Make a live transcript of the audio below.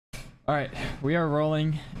All right, we are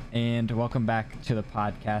rolling, and welcome back to the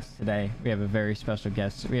podcast today. We have a very special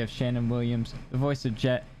guest. We have Shannon Williams, the voice of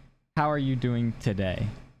Jett. How are you doing today?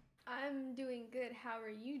 I'm doing good. How are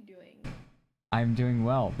you doing? I'm doing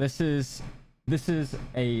well. This is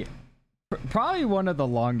probably one of the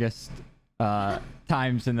longest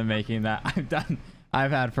times in the making that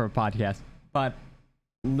I've had for a podcast. But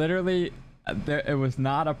literally, it was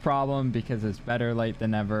not a problem because it's better late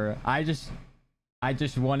than never. I just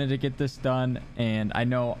wanted to get this done, and I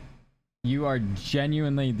know you are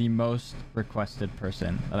genuinely the most requested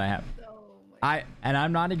person that I have. And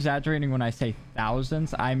I'm not exaggerating when I say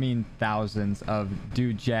thousands. I mean thousands of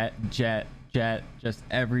dude Jett. Just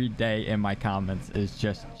every day in my comments is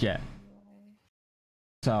just Jett.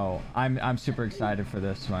 So I'm super excited for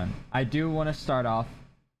this one. I do want to start off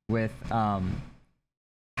with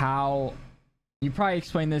how you probably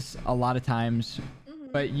explain this a lot of times,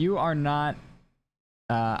 but you are not.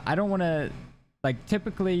 I don't want to, like,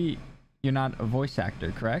 typically you're not a voice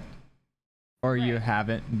actor, correct? Or Right. you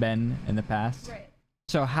haven't been in the past. Right.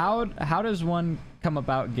 So how does one come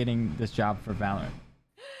about getting this job for Valorant?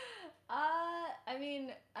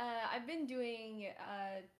 I've been doing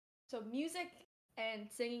so music and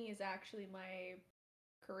singing is actually my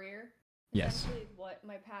career. Yes. Essentially what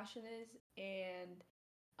my passion is, and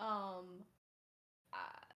uh,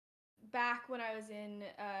 back when I was in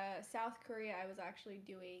South Korea, I was actually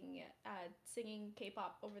doing singing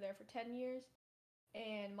K-pop over there for 10 years,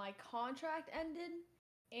 and my contract ended,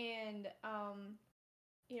 and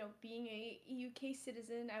being a UK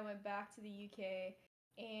citizen, I went back to the UK,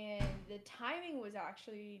 and the timing was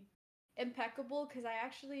actually impeccable because I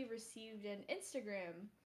actually received an Instagram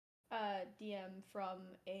DM from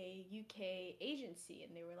a UK agency,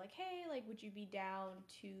 and they were like, "Hey, like, would you be down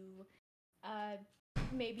to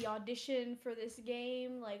maybe audition for this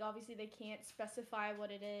game?" Like, obviously they can't specify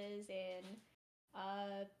what it is, and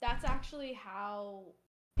that's actually how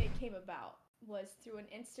it came about, was through an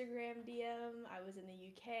Instagram DM. I was in the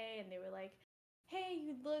UK, and they were like, "Hey,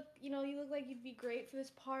 you look like you'd be great for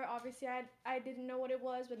this part." Obviously, I didn't know what it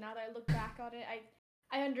was, but now that I look back on it,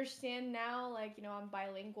 I understand now. Like, I'm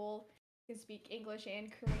bilingual, can speak English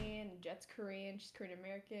and Korean. Jet's Korean, she's Korean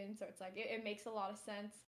American, so it's like it makes a lot of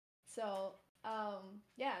sense. So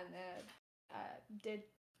yeah, and did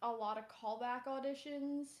a lot of callback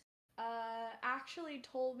auditions. Actually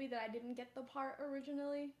told me that I didn't get the part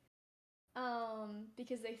originally,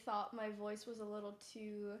 because they thought my voice was a little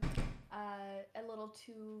too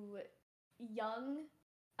young,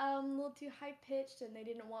 a little too high pitched, and they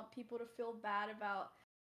didn't want people to feel bad about,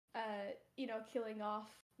 killing off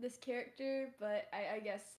this character. But I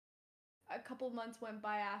guess a couple months went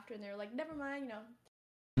by after, and they were like, "Never mind,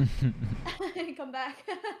 come back."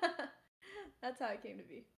 That's how it came to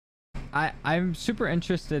be. I'm super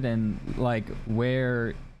interested in, like,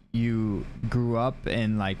 where you grew up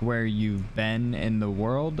and, like, where you've been in the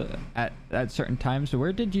world at certain times. So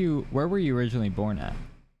where were you originally born at?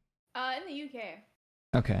 In the UK.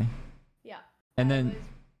 Okay. Yeah. And I then was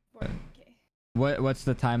born in the UK. what's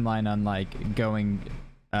the timeline on, like, going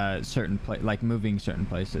like moving certain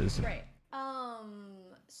places? Right.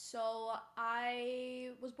 So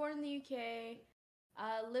I was born in the UK.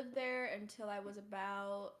 Lived there until I was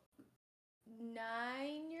about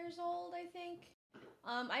 9 years old, I think.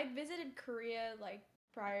 I visited Korea, like,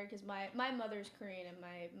 prior, because my mother's Korean and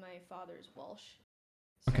my father's Welsh.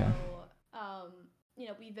 So, Okay.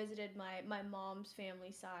 we visited my mom's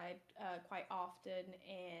family side quite often,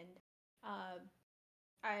 and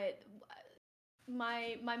I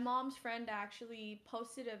my mom's friend actually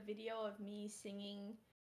posted a video of me singing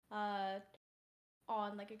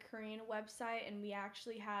on, like, a Korean website, and we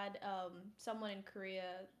actually had someone in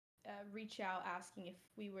Korea reach out asking if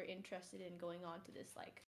we were interested in going on to this,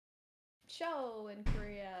 like, show in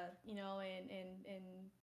Korea, and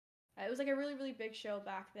it was like a really, really big show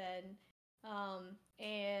back then.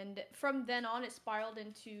 And from then on, it spiraled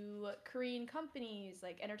into Korean companies,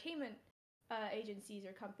 like entertainment agencies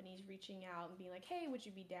or companies, reaching out and being like, "Hey, would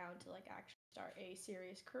you be down to, like, actually start a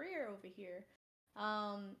serious career over here?"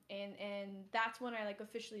 And that's when I, like,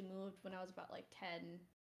 officially moved, when I was about, like, 10,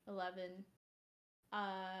 11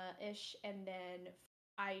 ish, and then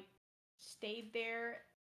I stayed there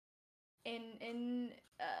in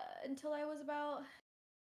until I was about,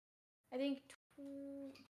 I think,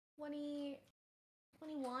 20,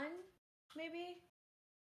 21 maybe,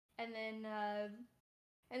 and then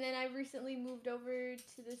I recently moved over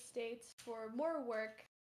to the States for more work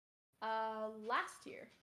last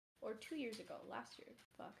year, or 2 years ago. Last year,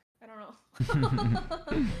 fuck, I don't know.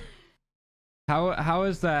 How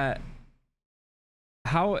is that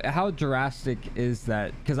how drastic is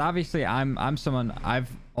that? Because obviously I'm someone, I've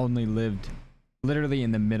only lived literally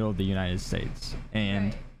in the middle of the United States,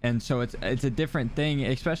 and Right. and so it's a different thing,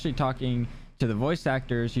 especially talking to the voice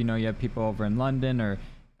actors. You know, you have people over in London or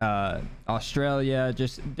Australia,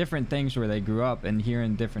 just different things where they grew up and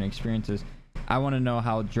hearing different experiences. I want to know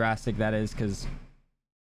how drastic that is, because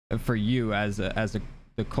for you as a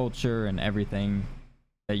the culture and everything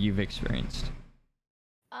that you've experienced.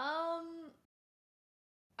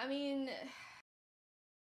 I mean,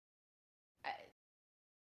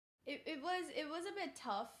 it was a bit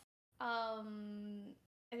tough. I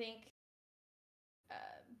think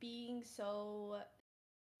being so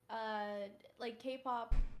like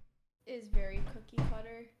K-pop is very cookie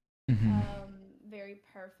cutter, Hmm. very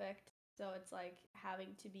perfect. So it's like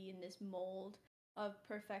having to be in this mold of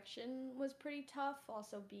perfection was pretty tough.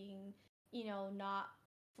 Also being, not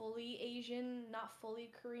fully Asian, not fully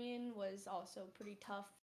Korean was also pretty tough.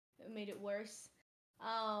 It made it worse.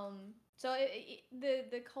 So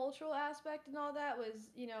the cultural aspect and all that was,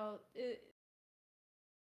 it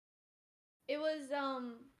was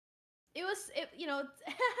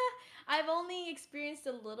I've only experienced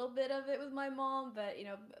a little bit of it with my mom, but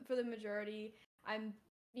for the majority, I'm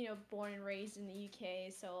born and raised in the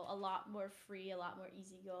UK, so a lot more free, a lot more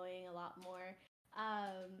easygoing, a lot more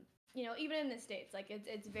even in the States, like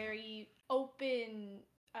it's very open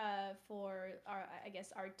for our, I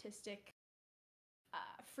guess, artistic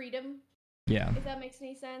freedom, Yeah. if that makes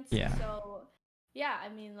any sense. Yeah. So yeah, I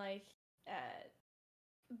mean, like uh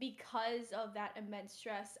because of that immense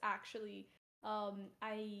stress, actually,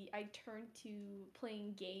 I turned to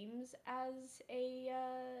playing games as a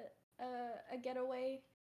getaway,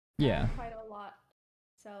 Yeah. quite a lot.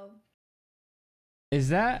 So Is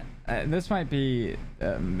that this might be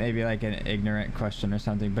maybe like an ignorant question or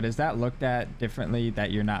something, but is that looked at differently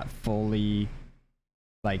that you're not fully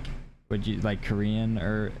like, would you like Korean,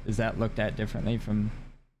 or is that looked at differently from?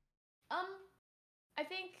 um, I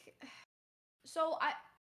think so.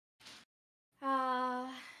 Uh,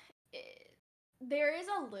 it, there is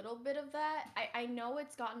a little bit of that. I know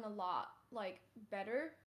it's gotten a lot like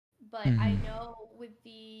better, but I Mhm. know with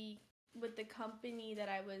the company that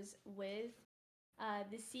I was with,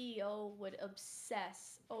 the CEO would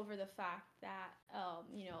obsess over the fact that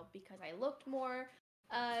because I looked more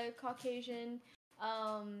Caucasian,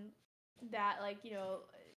 um, that like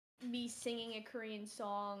me singing a Korean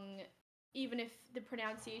song, even if the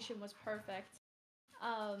pronunciation was perfect,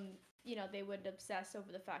 um, they would obsess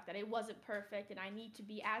over the fact that it wasn't perfect and I need to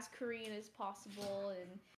be as Korean as possible,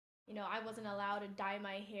 and I wasn't allowed to dye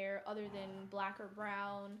my hair other than black or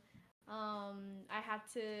brown. I had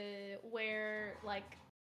to wear like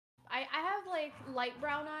I have like light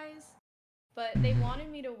brown eyes, but they Mhm. wanted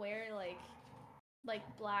me to wear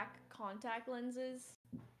like black contact lenses.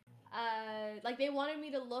 Like they wanted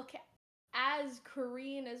me to look as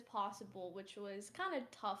Korean as possible, which was kind of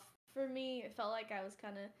tough for me. It felt like I was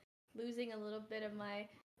kind of losing a little bit of my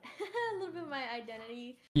a little bit of my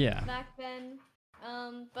identity Yeah. back then.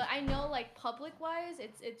 But I know like public wise,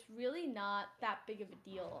 it's really not that big of a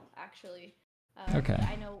deal actually. Okay. But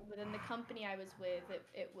I know within the company I was with,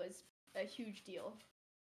 it was a huge deal.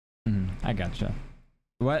 I gotcha.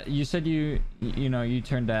 What you said, you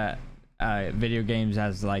turned to video games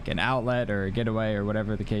as like an outlet or a getaway or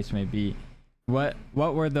whatever the case may be. What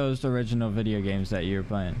were those original video games that you were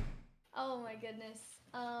playing? Oh my goodness.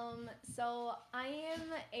 So I am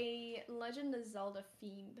a Legend of Zelda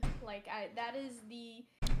fiend. Like that is the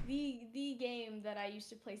game that I used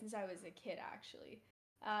to play since I was a kid, actually.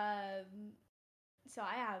 Um, so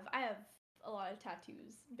I have a lot of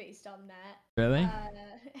tattoos based on that. Really? I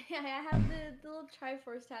have Um, the little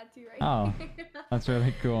Triforce tattoo right oh, here. that's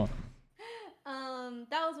really cool.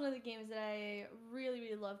 That was one of the games that I really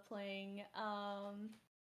really loved playing.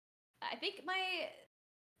 I think my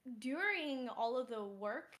during all of the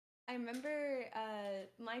work, I remember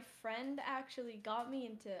my friend actually got me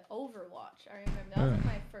into Overwatch. I remember that was Oh. like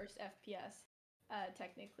my first FPS,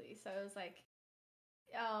 technically. So it was like,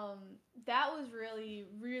 um, that was really,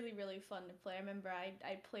 really, really fun to play. I remember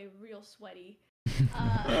I'd play real sweaty.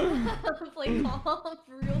 Play calm,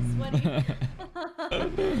 real sweaty.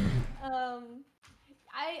 um,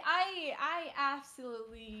 I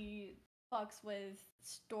absolutely fucks with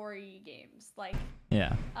story games. Like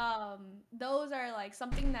Yeah. those are like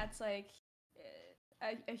something that's like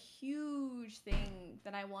a huge thing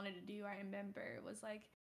that I wanted to do. I remember was like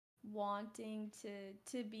wanting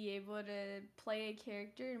to be able to play a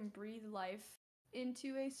character and breathe life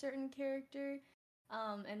into a certain character.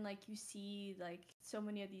 And like you see like so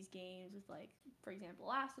many of these games with, like, for example,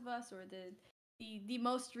 Last of Us or the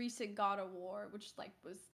most recent God of War, which like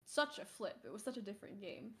was such a flip. It was such a different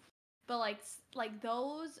game. But like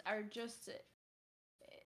those are just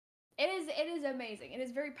it is amazing. It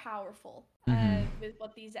is very powerful with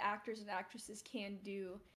what these actors and actresses can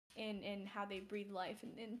do in how they breathe life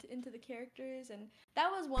into the characters. And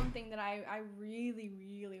that was one thing that I really,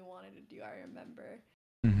 really wanted to do, I remember.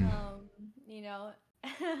 You know,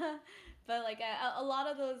 but like a lot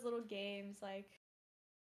of those little games, like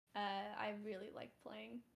I really like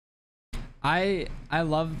playing. I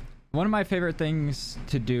love, one of my favorite things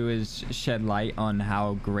to do is shed light on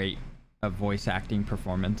how great voice acting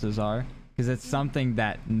performances are, because it's something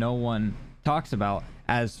that no one talks about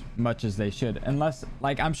as much as they should, unless,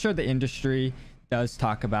 like, I'm sure the industry does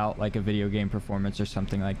talk about like a video game performance or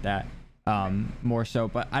something like that, more so,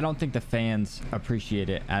 but I don't think the fans appreciate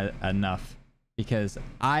it enough, because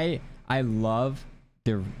I love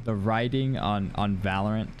the writing on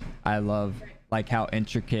Valorant. I love like how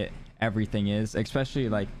intricate everything is, especially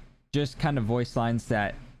like just kind of voice lines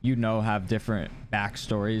that have different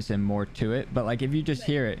backstories and more to it, but like if you just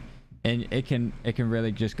hear it, and it can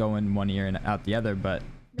really just go in one ear and out the other, but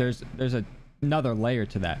there's another layer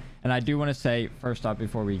to that. And I do want to say, first off,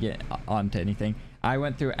 before we get on to anything, I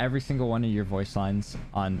went through every single one of your voice lines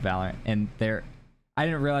on Valorant, and I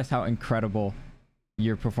didn't realize how incredible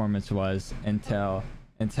your performance was until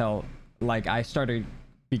like I started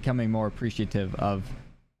becoming more appreciative of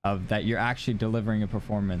that you're actually delivering a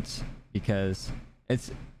performance, because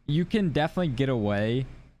you can definitely get away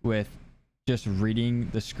with just reading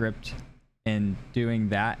the script and doing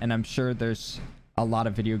that, and I'm sure there's a lot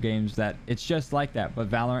of video games that it's just like that, but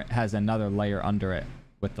Valorant has another layer under it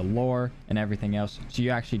with the lore and everything else, so you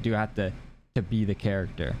actually do have to be the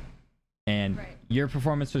character. And your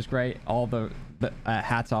performance was great. All the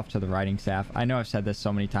hats off to the writing staff. I know I've said this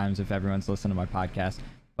so many times if everyone's listened to my podcast,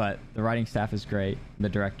 but the writing staff is great, the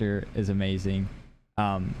director is amazing.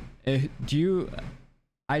 I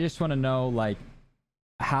just want to know, like,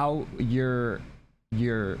 how your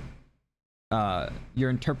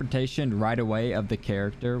interpretation right away of the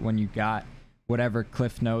character when you got whatever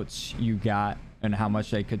cliff notes you got, and how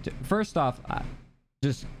much they could first off,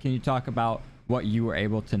 just can you talk about what you were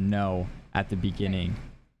able to know at the beginning?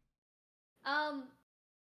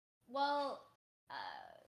 Well,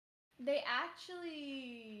 they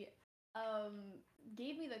actually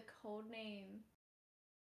gave me the code name.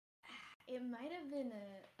 It might have been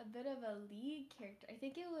a bit of a League character. I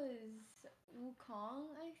think it was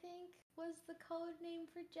Wukong, I think, was the code name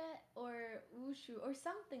for Jett, or Wushu, or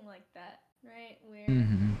something like that, right? Where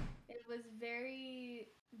it was very,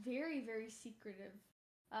 very, very secretive.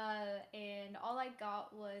 And all I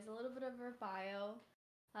got was a little bit of her bio,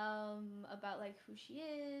 about like who she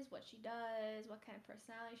is, what she does, what kind of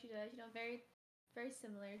personality she does. Very, very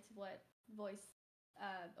similar to what voice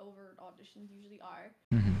over auditions usually are.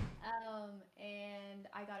 And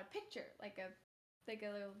I got a picture, like a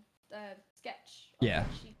little sketch of what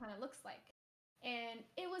she kind of looks like. And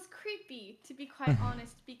it was creepy, to be quite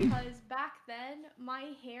honest, because back then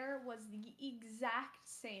my hair was the exact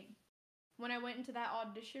same. When I went into that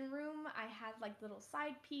audition room, I had like little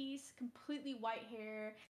side piece, completely white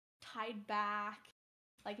hair, tied back,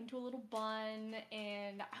 like into a little bun,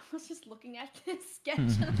 and I was just looking at this sketch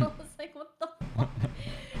and I was like, what the fuck?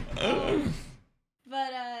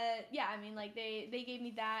 But yeah, I mean, like they gave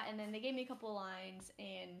me that, and then they gave me a couple of lines,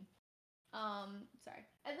 and sorry.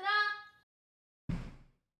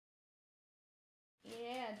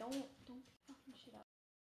 Yeah, don't fucking shit up.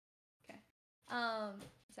 Okay.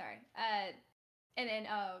 Sorry. And then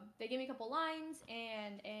they gave me a couple lines,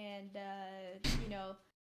 and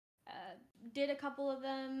did a couple of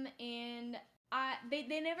them, and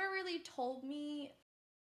they never really told me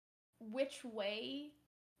which way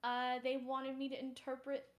they wanted me to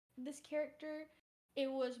interpret this character. It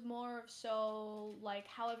was more of so like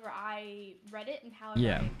however I read it and however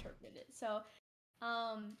I interpreted it. So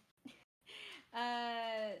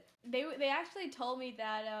they actually told me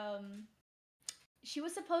that she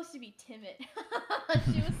was supposed to be timid.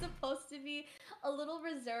 She was supposed to be a little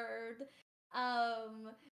reserved, a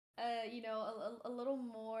little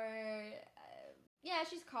more yeah,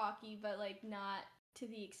 she's cocky, but like not to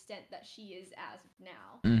the extent that she is as of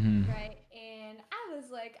now. Right? And I was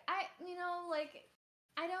like, I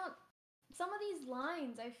don't, some of these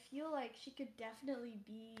lines, I feel like she could definitely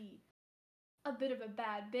be a bit of a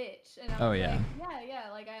bad bitch. And I was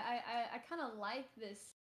like, I kind of like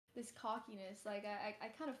this cockiness. Like, I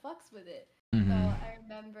kind of fucks with it. So I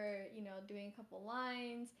remember, doing a couple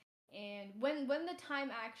lines. And when the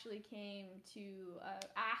time actually came to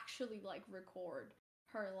actually like record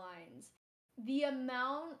her lines, the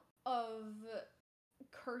amount of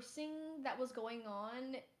cursing that was going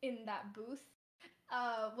on in that booth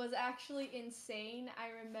was actually insane. I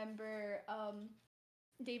remember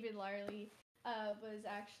David Larley was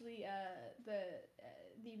actually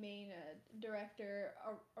the main director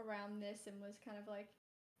around this, and was kind of like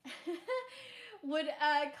would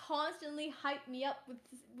constantly hype me up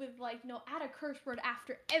with like, add a curse word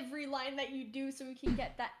after every line that you do so we can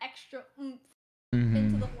get that extra oomph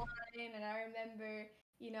into the line. And I remember,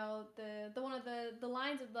 the one of the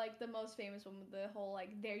lines of like the most famous one with the whole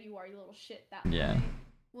like, there you are, you little shit, that line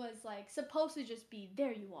was like supposed to just be,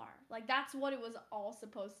 there you are. Like that's what it was all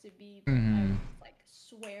supposed to be. But I was just like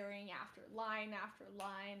swearing after line,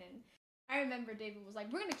 and I remember David was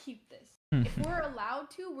like, we're gonna keep this. If we're allowed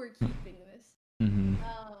to, we're keeping this.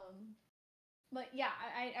 But yeah,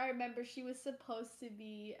 I remember she was supposed to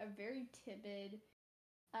be a very timid,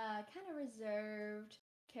 kind of reserved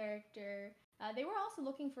character. They were also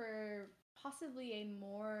looking for possibly a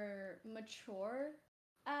more mature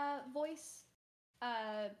voice.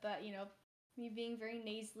 But me being very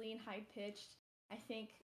nasally and high pitched, I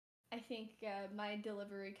think my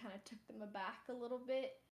delivery kind of took them aback a little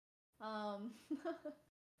bit.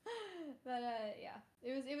 But yeah,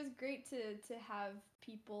 it was great to have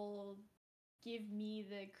people give me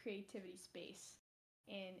the creativity space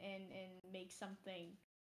and make something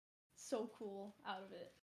so cool out of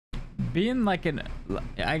it. Being like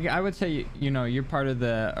I would say, you're part of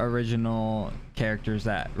the original characters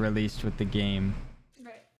that released with the game.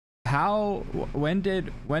 Right. When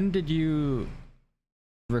did you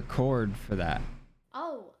record for that?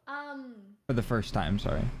 Oh, For the first time,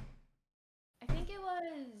 sorry. I think it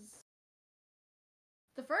was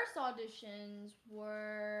the first auditions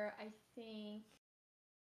were, I think,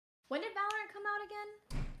 when did Valorant come out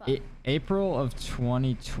again? April of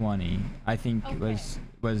 2020, I think. Okay.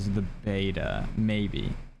 was the beta,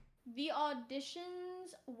 maybe. The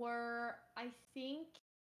auditions were, I think,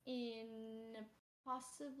 in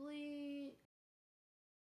possibly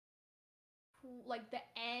like the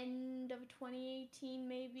end of 2018,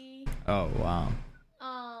 maybe. Oh wow.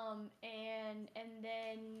 And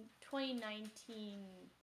then 2019,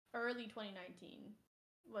 early 2019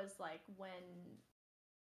 was like when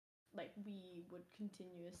like we would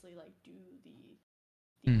continuously like do the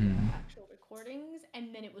actual recordings,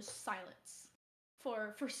 and then it was silence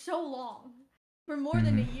for so long, for more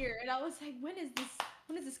than a year, and I was like, when is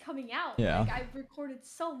this coming out? Yeah. Like I've recorded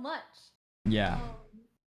so much. Yeah.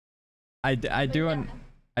 I do want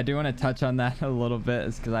to touch on that a little bit,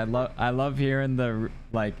 is because I love hearing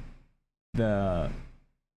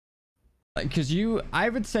because I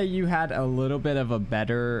would say you had a little bit of a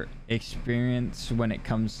better experience when it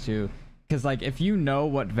comes to, because like if you know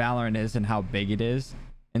what Valorant is and how big it is,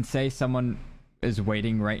 and say someone is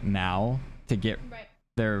waiting right now to get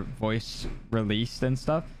their voice released and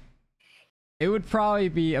stuff, it would probably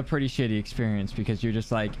be a pretty shitty experience, because you're just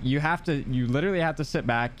like, you literally have to sit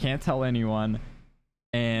back, can't tell anyone,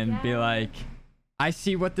 and be like, I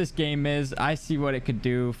see what this game is, I see what it could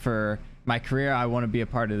do for my career, I want to be a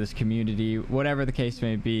part of this community, whatever the case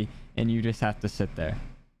may be, and you just have to sit there.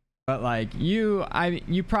 But like you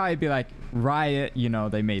probably be like, Riot,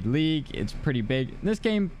 they made League, it's pretty big, this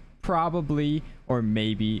game probably or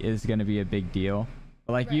maybe is going to be a big deal.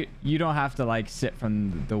 But like you don't have to like sit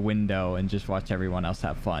from the window and just watch everyone else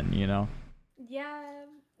have fun, Yeah,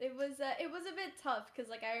 it was a bit tough, because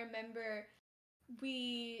like I remember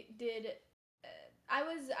we did I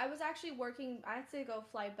was actually working. I had to go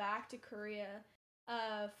fly back to Korea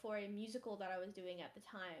for a musical that I was doing at the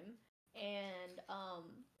time, and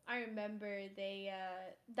I remember they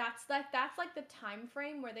that's like the time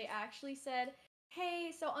frame where they actually said,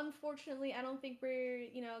 hey, so unfortunately I don't think we're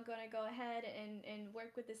gonna go ahead and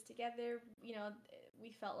work with this together.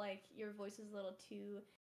 We felt like your voice was a little too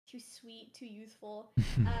sweet, too youthful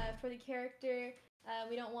for the character.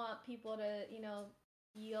 We don't want people to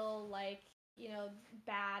feel like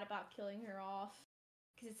bad about killing her off,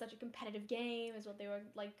 because it's such a competitive game, is what they were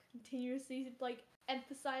like continuously like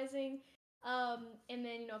emphasizing. And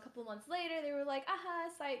then a couple of months later they were like, aha,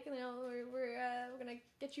 psych, we're gonna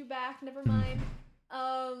get you back, never mind.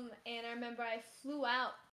 And I remember I flew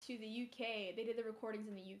out to the UK. They did the recordings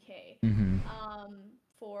in the UK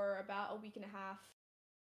for about a week and a half,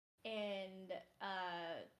 and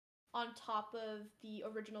on top of the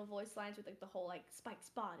original voice lines with like the whole like Spike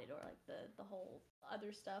Spotted or like the whole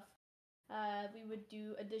other stuff, we would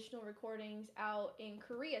do additional recordings out in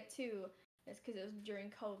Korea too. It's because it was during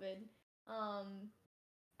COVID.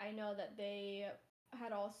 I know that they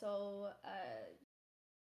had also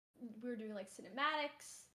we were doing like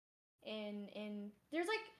cinematics, and there's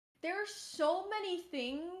like there are so many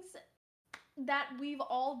things that we've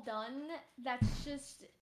all done that's just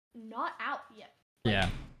not out yet. Like, Yeah.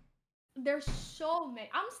 there's so many.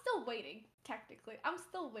 I'm still waiting. Technically, I'm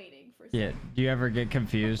still waiting for. Yeah. Do you ever get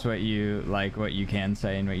confused what you can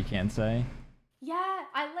say and what you can't say? Yeah,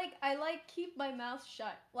 I like keep my mouth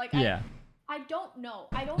shut. Like Yeah. I don't know.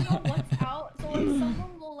 I don't know what's out. So like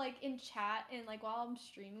someone will like in chat and like while I'm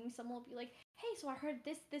streaming, someone will be like, "Hey, so I heard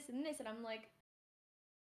this, this, and this," and I'm like,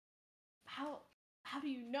 how do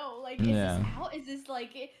you know? Like, is Yeah. this out? Is this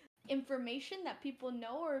like information that people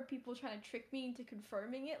know, or are people trying to trick me into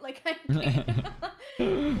confirming it? Like, I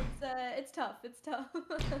can't. It's tough. It's tough.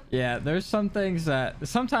 Yeah, there's some things that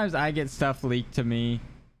sometimes I get stuff leaked to me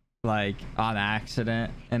like on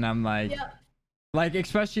accident, and I'm like, Yeah. like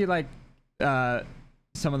especially like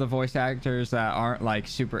some of the voice actors that aren't like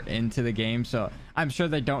super into the game, so I'm sure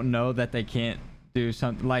they don't know that they can't do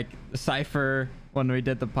something. Like Cypher, when we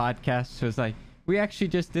did the podcast, was like, we actually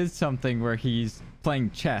just did something where he's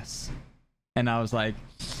playing chess, and I was like,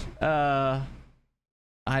 I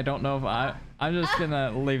don't know if I'm just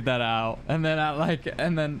gonna leave that out. And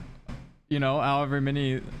then you know, however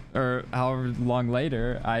many or however long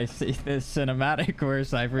later, I see this cinematic where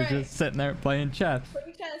Cypher's just sitting there playing chess.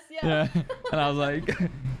 Playing chess, yeah. And I was like,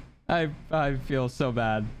 I feel so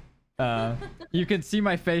bad. You can see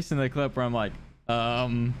my face in the clip where I'm like,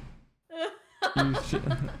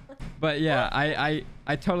 but yeah,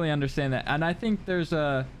 I totally understand that, and I think there's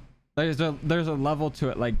a level to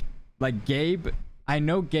it. Like Gabe, I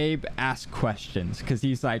know Gabe asks questions because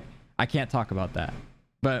he's like, I can't talk about that,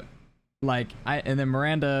 but like and then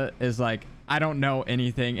Miranda is like, I don't know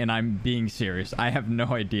anything and I'm being serious, I have no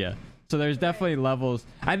idea. So there's definitely levels.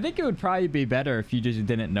 I think it would probably be better if you just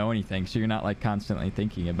didn't know anything, so you're not like constantly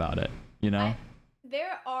thinking about it, you know.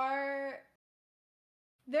 There are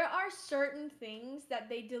certain things that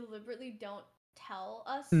they deliberately don't tell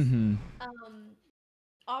us.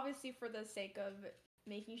 Obviously for the sake of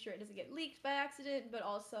making sure it doesn't get leaked by accident, but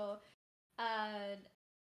also I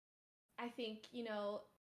think, you know,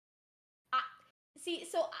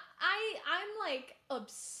 I'm like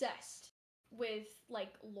obsessed with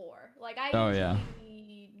like lore. Like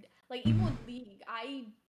like even with League, I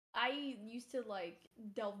used to like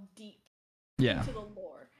delve deep into the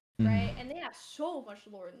lore, right? And they have so much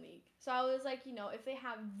lore in League. So I was like, you know, if they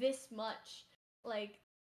have this much, like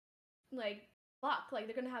fuck, like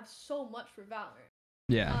they're gonna have so much for Valorant.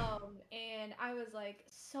 Yeah. And I was like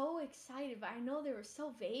so excited, but I know they were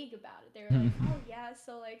so vague about it. They were like, oh yeah,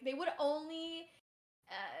 so like they would only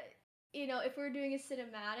you know, if we were doing a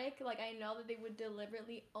cinematic, like I know that they would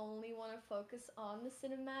deliberately only want to focus on the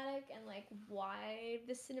cinematic and like why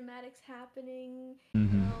the cinematic's happening, you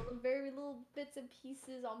know, very little bits and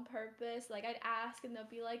pieces on purpose. Like I'd ask and they'll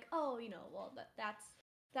be like, oh, you know, well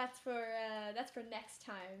that's for next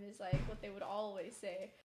time, is like what they would always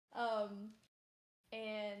say.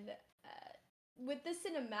 And with the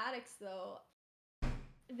cinematics though,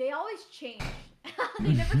 they always change.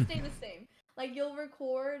 They never stay the same. Like you'll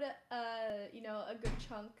record you know, a good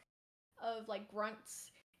chunk of like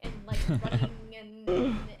grunts and like running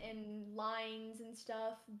and lines and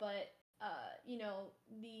stuff, but you know,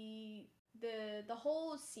 the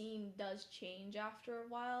whole scene does change after a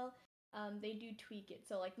while. They do tweak it.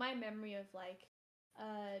 So like my memory of like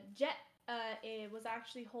Jett it was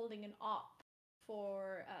actually holding an op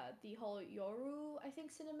for the whole Yoru, I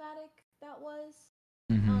think, cinematic that was.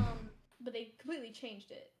 But they completely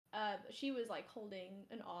changed it. She was like holding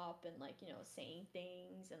an op and like, you know, saying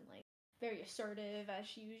things and like very assertive as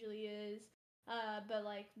she usually is. But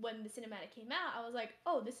like when the cinematic came out, I was like,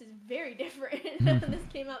 oh, this is very different. This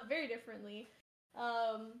came out very differently.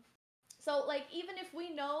 So like even if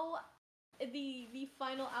we know the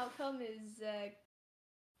final outcome is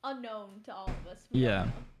unknown to all of us. Yeah.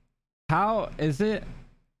 How is it?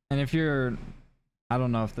 And if you're, I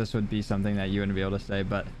don't know if this would be something that you wouldn't be able to say,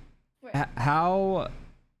 but how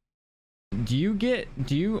do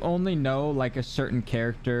you only know like a certain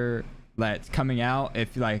character that's coming out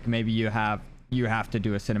if like maybe you have to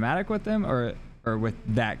do a cinematic with them or with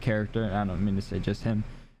that character? I don't mean to say just him,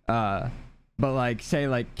 but like say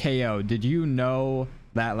like KO, did you know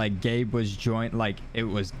that like Gabe was joined, like it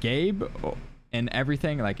was Gabe and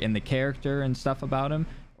everything, like in the character and stuff about him,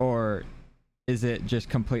 or is it just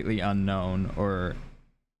completely unknown? Or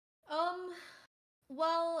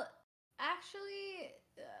well, actually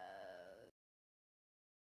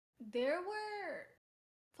there were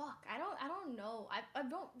I don't know. I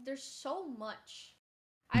don't, there's so much.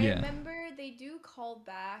 I remember they do call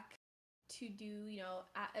back to do, you know,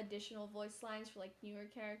 additional voice lines for like newer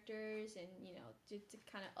characters and, you know, to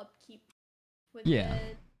kind of upkeep with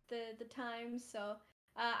the the times. So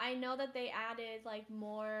I know that they added like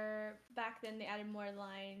more back then. They added more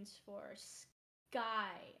lines for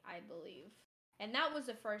Sky, I believe, and that was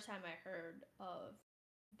the first time I heard of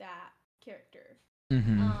that character.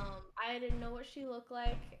 Mm-hmm. I didn't know what she looked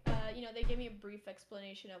like. They gave me a brief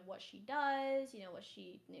explanation of what she does.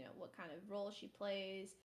 What kind of role she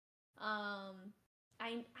plays.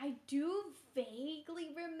 I do vaguely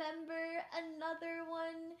remember another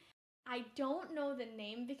one. I don't know the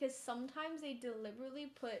name because sometimes they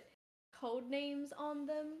deliberately put code names on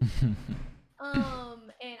them.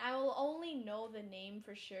 And I will only know the name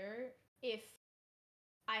for sure if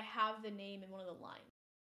I have the name in one of the lines.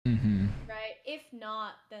 Mm-hmm. Right? If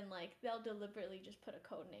not, then like they'll deliberately just put a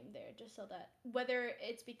code name there just so that whether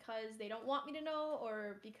it's because they don't want me to know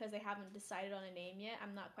or because they haven't decided on a name yet,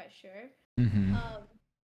 I'm not quite sure. Mm-hmm.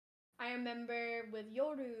 I remember with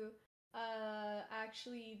Yoru,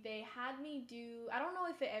 actually they had me do, I don't know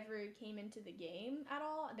if it ever came into the game at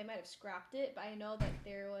all. They might have scrapped it, but I know that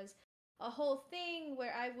there was a whole thing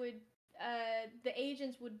where I would the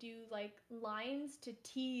agents would do like lines to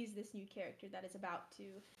tease this new character that is about to,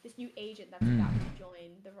 this new agent that's about to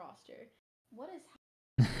join the roster. What is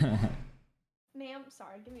Ma'am,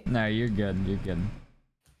 sorry, give me No, you're good. You're good.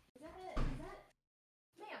 Is that it? Is that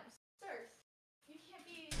Ma'am, sir, you can't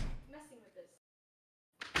be messing with this.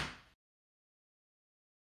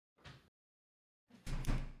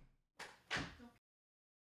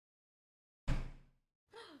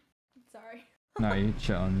 Sorry. No, you're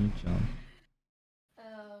chilling. You're chilling.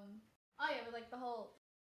 Oh yeah, but like the whole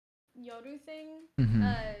Yoru thing. Mm-hmm.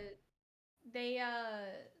 They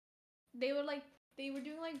were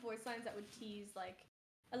doing like voice lines that would tease like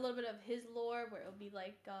a little bit of his lore, where it would be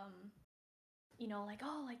like like,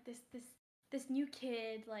 oh, like this new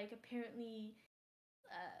kid like apparently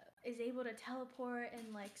is able to teleport,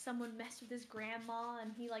 and like someone messed with his grandma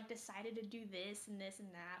and he like decided to do this and this and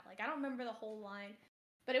that. Like I don't remember the whole line.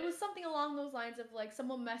 But it was something along those lines of like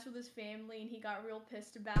someone messed with his family and he got real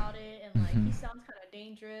pissed about it, and like he sounds kind of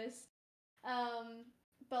dangerous.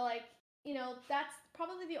 But like, that's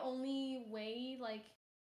probably the only way like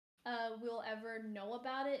we'll ever know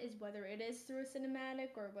about it, is whether it is through a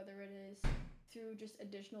cinematic or whether it is through just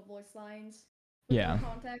additional voice lines with no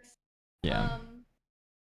context. Yeah.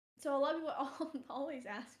 So a lot of people always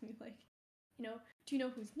ask me like, do you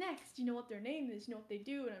know who's next? Do you know what their name is? Do you know what they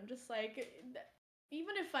do? And I'm just like,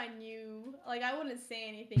 even if I knew, like, I wouldn't say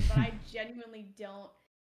anything, but I genuinely don't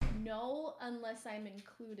know unless I'm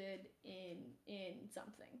included in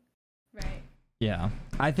something, right? Yeah.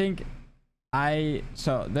 I think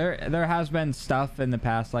so there has been stuff in the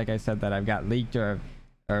past, like I said, that I've got leaked or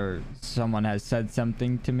someone has said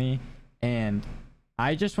something to me, and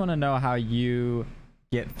I just want to know how you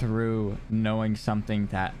get through knowing something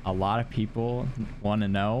that a lot of people want to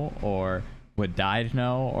know or would die to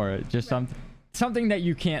know, or just something that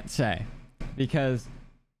you can't say, because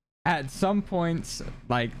at some points,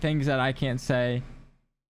 like, things that I can't say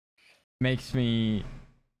makes me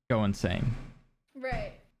go insane.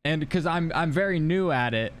 Right. And because I'm very new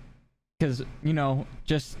at it, because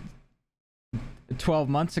just 12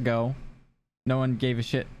 months ago no one gave a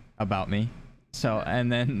shit about me. So, and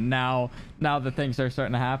then now that things are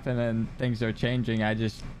starting to happen and things are changing,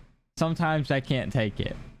 sometimes I can't take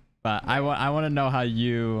it. But I want to know how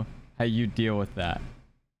you deal with that.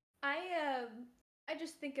 I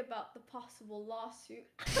just think about the possible lawsuit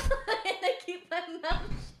and I keep my mouth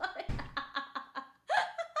shut.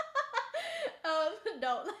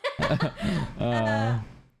 No.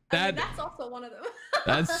 That's also one of them.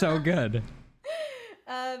 That's so good.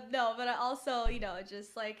 No, but I also,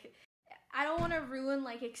 just like, I don't want to ruin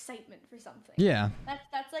like excitement for something. Yeah.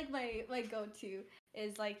 That's like my go-to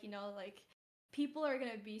is like, like, people are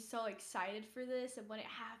gonna be so excited for this, and when it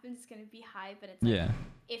happens, it's gonna be hype. And it's like,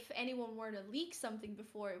 if anyone were to leak something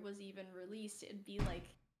before it was even released, it'd be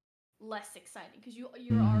like less exciting because you're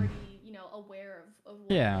already aware of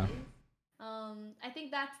what it is. I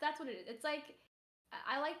think that's what it is. It's like,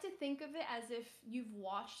 I like to think of it as if you've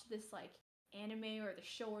watched this like anime or the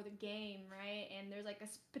show or the game, right? And there's like a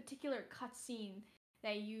particular cutscene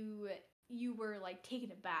that you were like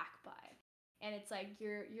taken aback by, and it's like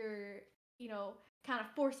you're kind of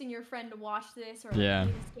forcing your friend to watch this or like, play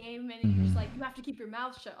this game, and you're just like, you have to keep your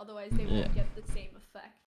mouth shut, otherwise they won't get the same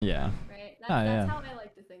effect. Yeah. Right? That's how I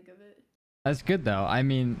like to think of it. That's good though. I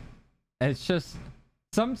mean, it's just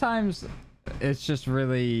sometimes it's just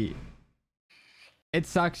really, it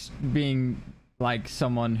sucks being like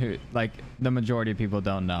someone who, like, the majority of people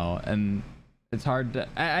don't know, and it's hard to,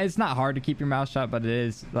 it's not hard to keep your mouth shut, but it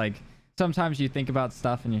is like sometimes you think about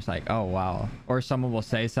stuff and you're just like, oh wow, or someone will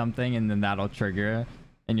say something and then that'll trigger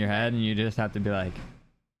in your head, and you just have to be like,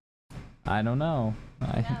 I don't know. Yeah,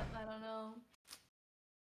 I don't know.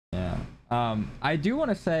 Yeah. I do want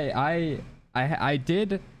to say I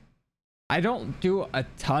don't do a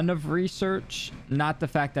ton of research. Not the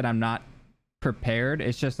fact that I'm not prepared.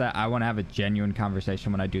 It's just that I want to have a genuine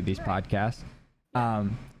conversation when I do these podcasts.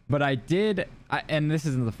 But and this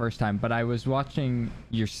isn't the first time, but I was watching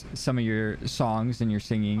some of your songs and your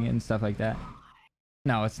singing and stuff like that.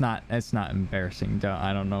 No, it's not embarrassing.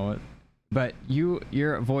 I don't know it. But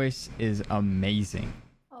your voice is amazing.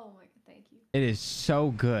 Oh my god, thank you. It is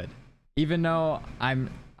so good. Even though I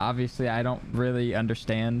don't really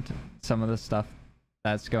understand some of the stuff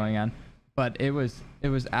that's going on, but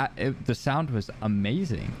the sound was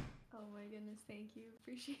amazing. Oh my goodness, thank you.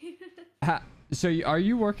 Appreciate it. So are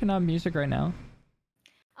you working on music right now?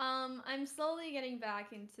 I'm slowly getting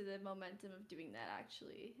back into the momentum of doing that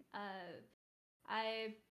actually.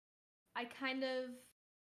 I kind of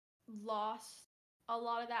lost a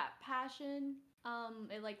lot of that passion.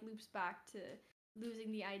 It like loops back to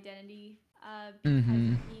losing the identity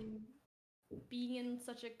because being in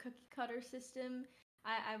such a cookie cutter system,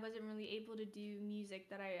 I wasn't really able to do music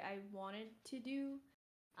that I wanted to do.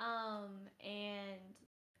 And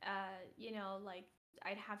you know, like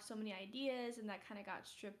I'd have so many ideas and that kind of got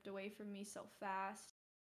stripped away from me so fast.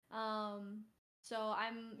 So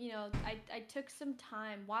I'm, you know, I took some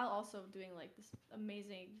time while also doing like this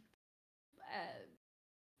amazing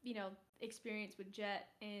you know, experience with Jett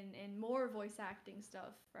and more voice acting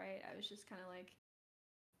stuff, right? I was just kind of like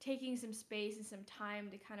taking some space and some time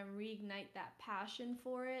to kind of reignite that passion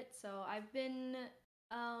for it. So I've been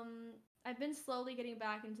slowly getting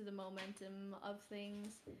back into the momentum of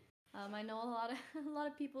things. I know a lot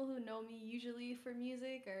of people who know me usually for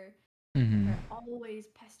music are always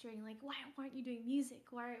pestering like, why aren't you doing music?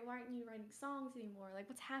 Why aren't you writing songs anymore? Like,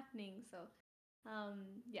 what's happening? So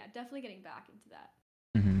yeah, definitely getting back into that.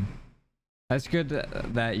 That's good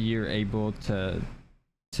that you're able to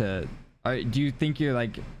do you think you're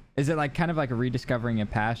like, is it like kind of like rediscovering a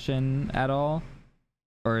passion at all,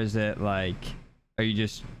 or is it like, are you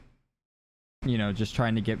just, you know, just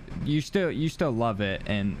trying to get, you still love it,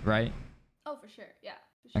 and right? Oh, for sure. Yeah,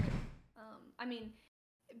 for sure. Okay. I mean,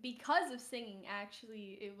 because of singing,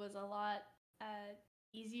 actually, it was a lot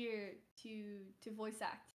easier to voice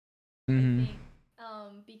act. I think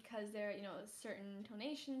because there are, you know, certain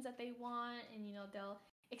tonations that they want, and you know they'll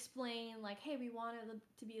explain like, hey, we want it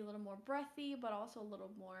to be a little more breathy, but also a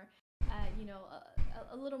little more, you know,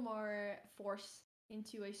 a little more force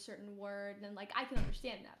into a certain word, and like I can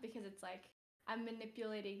understand that because it's like I'm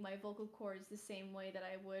manipulating my vocal cords the same way that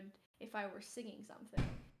I would if I were singing something.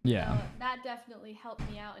 Yeah. So that definitely helped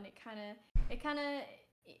me out, and it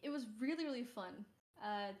was really really fun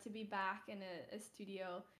to be back in a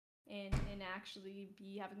studio and actually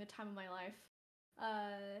be having the time of my life.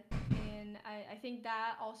 And I think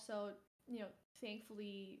that also, you know,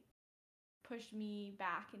 thankfully pushed me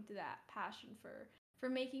back into that passion for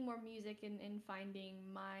making more music and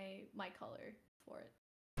finding my color for it.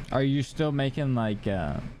 Are you still making like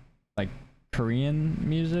Korean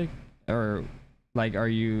music, or like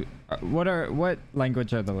what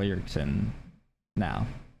language are the lyrics in now?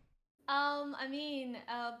 I mean,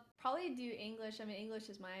 probably do English. I mean, English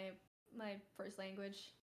is my first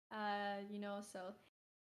language. You know, so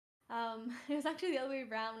it was actually the other way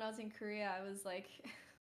around when I was in Korea. I was like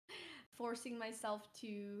forcing myself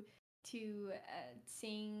to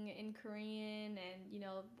sing in Korean, and you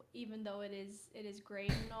know, even though it is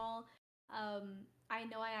great and all, I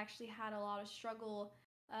know I actually had a lot of struggle.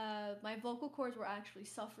 My vocal cords were actually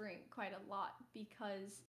suffering quite a lot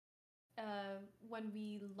because when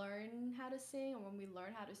we learn how to sing or when we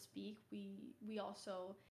learn how to speak, we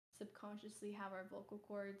also subconsciously have our vocal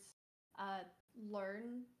cords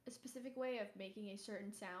learn a specific way of making a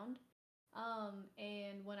certain sound.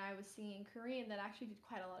 And when I was singing Korean, that actually did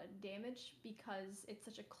quite a lot of damage because it's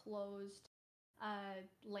such a closed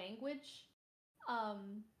language,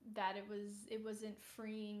 that it wasn't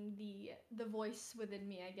freeing the voice within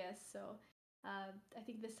me, I guess. So I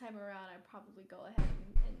think this time around, I'd probably go ahead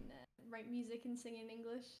and write music and sing in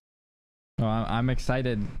English. Well, I'm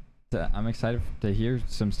excited. I'm excited to hear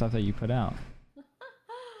some stuff that you put out.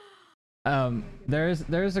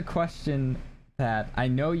 There's a question that I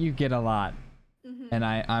know you get a lot, and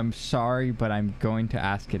I'm sorry, but I'm going to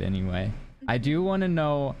ask it anyway. I do want to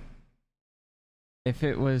know if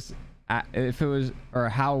it was or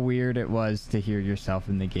how weird it was to hear yourself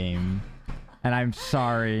in the game. And I'm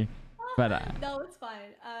sorry, but no, it's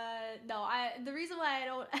fine. No, the reason why I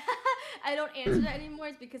don't I don't answer that anymore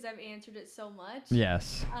is because I've answered it so much.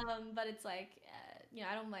 Yes. But it's like you know,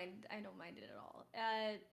 I don't mind it at all.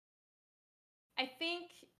 I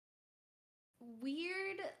think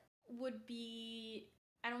weird would be,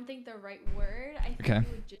 I don't think the right word. I think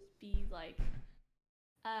it would just be like,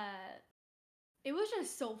 it was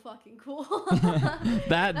just so fucking cool.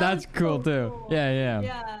 That's cool so too. Cool. Yeah.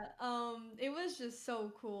 It was just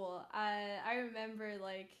so cool. I remember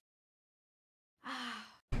like,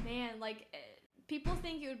 man, like people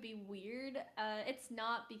think it would be weird. It's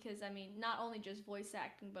not, because I mean, not only just voice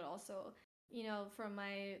acting, but also, you know, from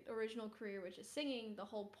my original career, which is singing, the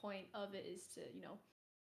whole point of it is to, you know,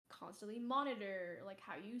 constantly monitor like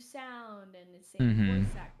how you sound, and it's same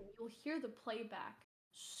voice acting. You'll hear the playback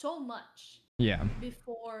so much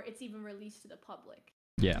before it's even released to the public.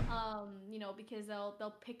 You know, because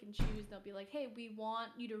they'll pick and choose. They'll be like, hey, we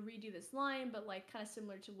want you to redo this line, but like kind of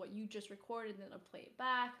similar to what you just recorded, and then I'll play it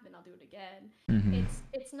back, and then I'll do it again.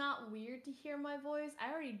 It's not weird to hear my voice.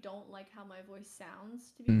 I already don't like how my voice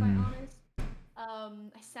sounds, to be quite honest.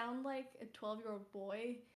 I sound like a 12-year-old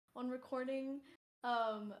boy on recording.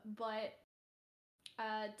 But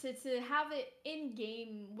to have it in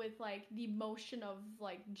game with like the motion of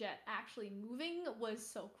like Jett actually moving was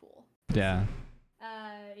so cool.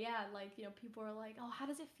 Like, you know, people are like, oh, how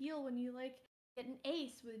does it feel when you like get an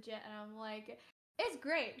ace with Jett? And I'm like, it's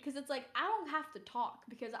great, because it's like I don't have to talk,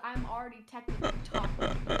 because I'm already technically talking.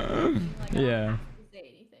 Like, I don't have to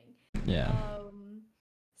say anything.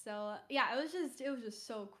 So yeah, it was just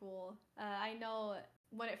so cool. I know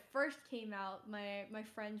when it first came out, my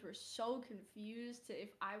friends were so confused to if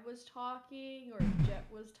I was talking or if Jett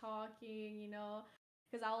was talking, you know,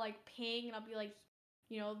 because I'll like ping and I'll be like,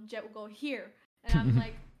 you know, Jett will go here, and I'm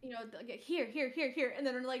like, you know, here, and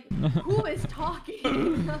then they're like, who is talking? You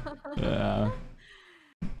know,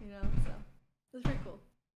 so it was pretty cool.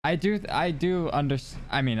 I do understand.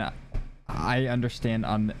 I mean, I understand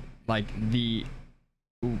on like the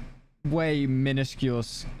way minuscule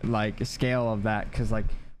like scale of that, because like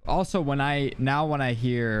also when I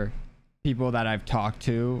hear people that I've talked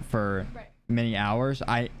to for many hours,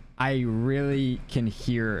 I really can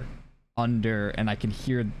hear under, and I can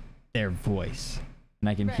hear their voice, and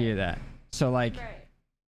I can hear that. So like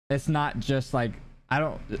it's not just like I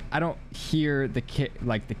don't hear the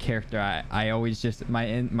character. I always just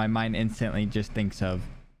my mind instantly just thinks of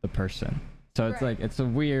the person. So it's like it's a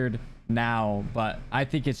weird now, but I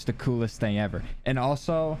think it's the coolest thing ever. And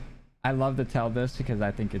also I love to tell this because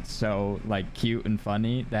I think it's so like cute and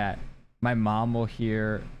funny that my mom will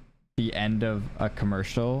hear the end of a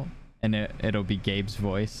commercial and it'll be Gabe's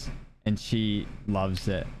voice, and she loves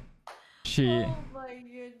it. Oh my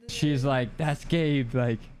goodness. She's like, that's Gabe,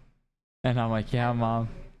 like, and I'm like, yeah, Mom.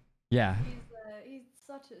 Yeah. He's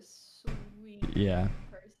such a sweet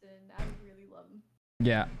person. I really love him.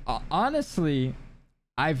 Yeah. Honestly,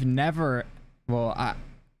 I've never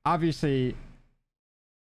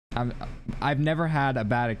I've never had a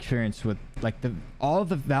bad experience with like all of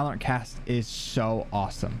the Valorant cast is so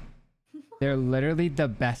awesome. They're literally the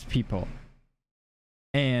best people.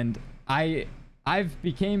 And I've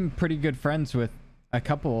became pretty good friends with a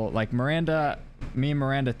couple, like Miranda. Me and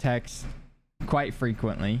Miranda text quite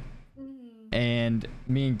frequently. And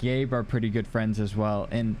me and Gabe are pretty good friends as well.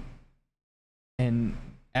 And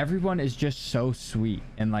everyone is just so sweet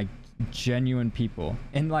and like genuine people.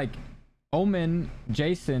 And like Omen,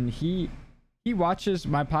 Jason, he watches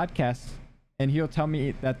my podcasts and he'll tell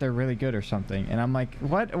me that they're really good or something, and I'm like,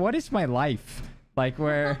 what is my life like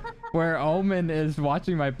where Omen is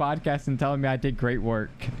watching my podcast and telling me I did great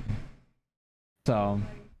work? So oh my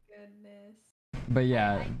goodness. But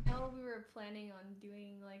yeah, I know we were planning on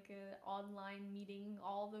doing like an online meeting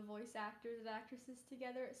all the voice actors and actresses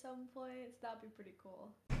together at some point, so that'd be pretty cool.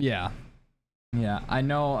 Yeah, I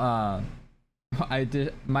know. I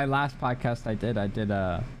did my last podcast I did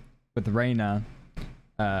with Reina,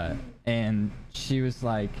 and she was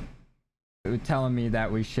like telling me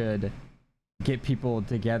that we should get people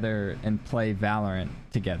together and play Valorant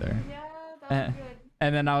together. Yeah, that was good.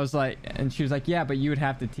 And then I was like, and she was like, yeah, but you would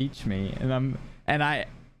have to teach me. And I'm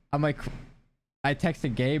like, I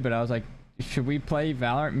texted Gabe, but I was like, should we play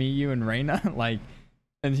Valorant, me, you, and Reina? Like,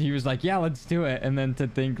 and he was like, yeah, let's do it. And then to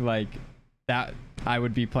think like that I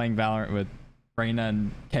would be playing Valorant with Reina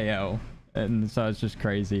and KO, and so it's just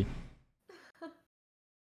crazy.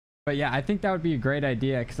 But yeah, I think that would be a great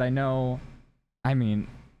idea, because I mean,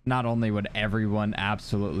 not only would everyone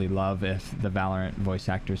absolutely love if the Valorant voice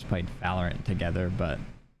actors played Valorant together, but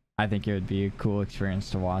I think it would be a cool experience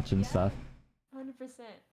to watch and stuff. 100%.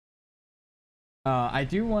 I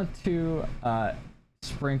do want to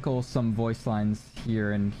sprinkle some voice lines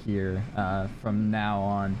here and here from now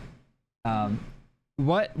on.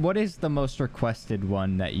 what is the most requested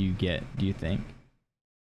one that you get, do you think?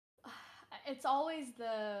 It's always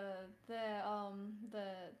the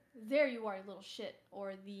there you are, you little shit,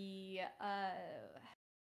 or it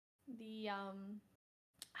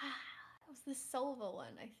was the Silva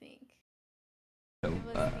one, I think. So, It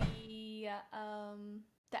was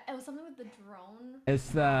it was something with the drone. it's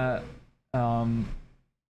the um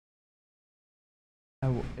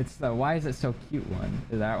it's the why is it so cute one.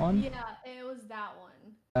 Is that one? Yeah, it was that one.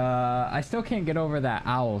 I still can't get over that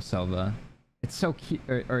owl, Silva. It's so cute,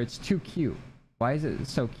 or it's too cute. Why is it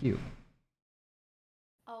so cute?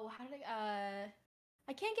 Oh, how did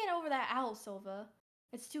I can't get over that owl, Silva.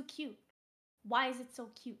 It's too cute. Why is it so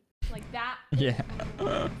cute? Like that is Yeah.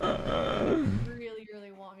 one of the things I really,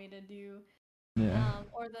 really want me to do. Yeah.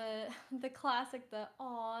 Or the classic, the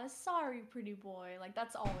 "aw, sorry, pretty boy." Like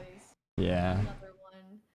that's always Yeah. another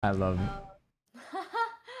one. I love it.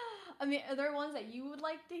 I mean, are there ones that you would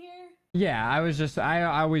like to hear? Yeah, I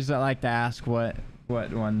always like to ask what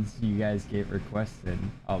ones you guys get requested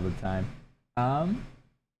all the time.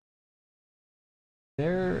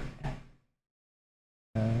 There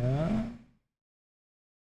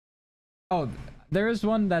oh, there is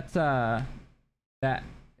one that's that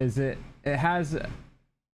is it has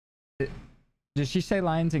did she say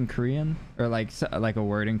lines in Korean or like like a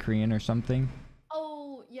word in Korean or something?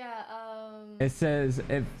 Oh yeah, It says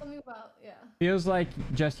it something about feels like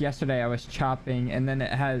just yesterday I was chopping, and then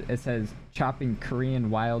it says chopping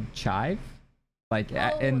Korean wild chive, like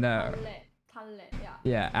in the Talle, yeah.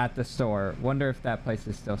 yeah, at the store. Wonder if that place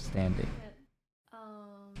is still standing.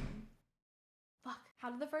 Fuck.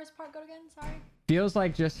 How did the first part go again? Sorry. Feels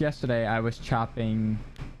like just yesterday I was chopping.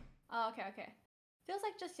 Oh, okay. Feels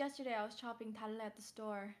like just yesterday I was chopping talle at the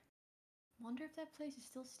store. Wonder if that place is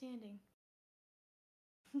still standing.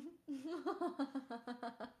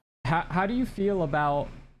 How do you feel about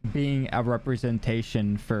being a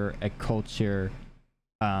representation for a culture,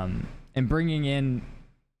 and bringing in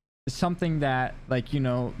something that, like, you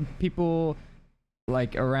know, people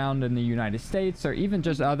like around in the United States or even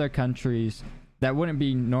just other countries that wouldn't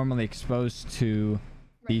be normally exposed to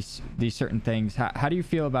these certain things? How do you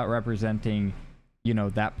feel about representing, you know,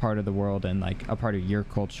 that part of the world and like a part of your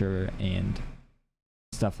culture and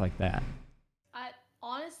stuff like that?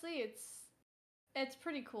 Honestly, it's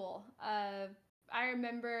pretty cool. I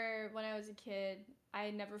remember when I was a kid, I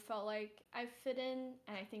never felt like I fit in,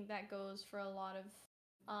 and I think that goes for a lot of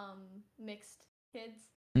mixed kids.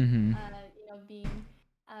 Mm-hmm. You know, being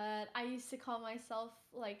I used to call myself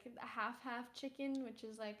like a half chicken, which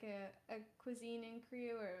is like a cuisine in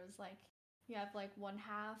Korea where it was like you have like one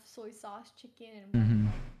half soy sauce chicken and one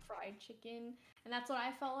like fried chicken, and that's what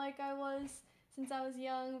I felt like I was since I was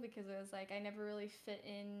young, because it was like I never really fit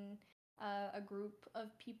in a group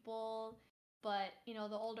of people. But you know,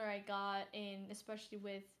 the older I got, and especially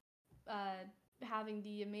with having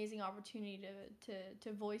the amazing opportunity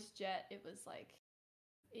to voice Jett, it was like,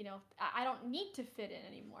 you know, I don't need to fit in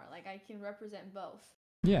anymore. Like I can represent both.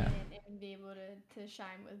 Yeah. And be able to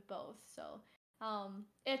shine with both. So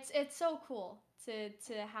it's so cool to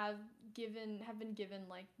have been given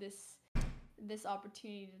like this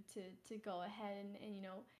opportunity to go ahead and you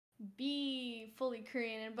know, be fully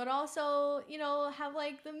Korean, but also, you know, have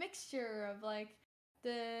like the mixture of like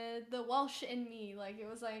the Welsh in me. Like it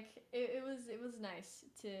was like it was nice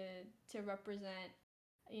to represent,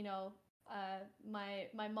 you know,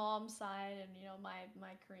 my mom's side, and you know,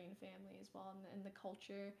 my Korean family as well, and the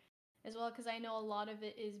culture as well, because I know a lot of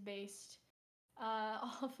it is based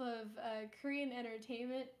off of Korean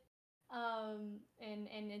entertainment, and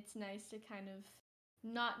it's nice to kind of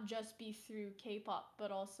not just be through K-pop, but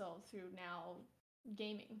also through now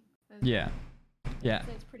gaming. Yeah. Yeah.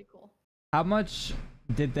 So it's pretty cool. How much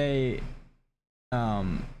did they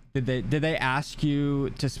did they ask you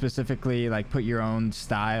to specifically like put your own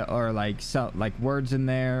style or like like words in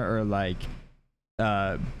there, or like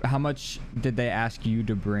how much did they ask you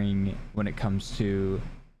to bring when it comes to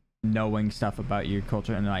knowing stuff about your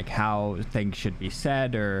culture and like how things should be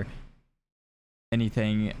said or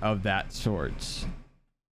anything of that sort?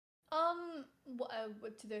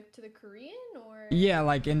 To the Korean, or Yeah,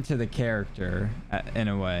 like into the character in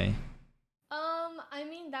a way. I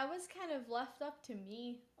mean, that was kind of left up to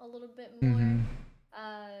me a little bit more.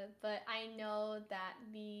 But I know that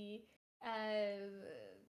I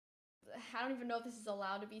don't even know if this is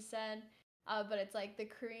allowed to be said, but it's like the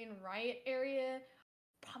Korean riot area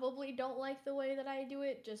probably don't like the way that I do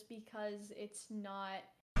it, just because it's not,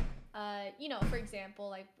 you know, for example,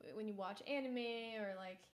 like when you watch anime, or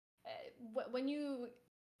like when you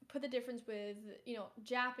put the difference with, you know,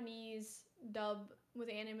 Japanese dub with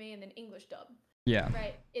anime and then English dub. Yeah.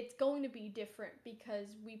 right? It's going to be different because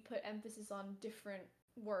we put emphasis on different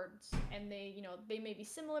words, and they, they may be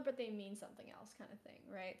similar, but they mean something else, kind of thing,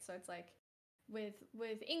 right? So it's like with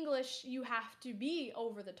English, you have to be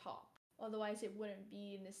over the top, otherwise it wouldn't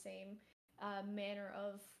be in the same manner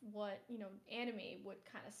of what anime would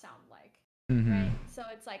kind of sound like, Mm-hmm. right? So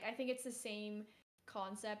it's like I think it's the same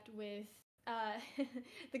concept with uh,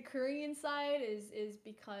 the Korean side is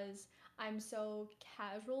because I'm so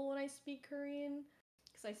casual when I speak Korean,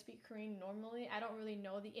 because I speak Korean normally. I don't really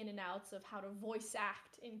know the in and outs of how to voice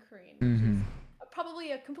act in Korean, which is Mm-hmm.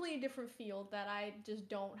 probably a completely different field that I just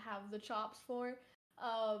don't have the chops for.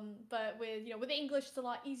 But with English, it's a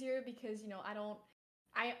lot easier because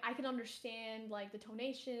I can understand like the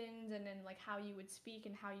tonations and then like how you would speak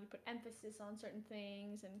and how you put emphasis on certain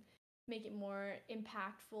things and make it more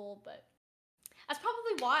impactful. But that's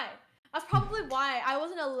probably why. That's probably why I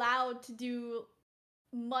wasn't allowed to do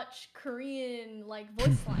much Korean like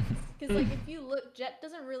voice lines. Because like if you look, Jett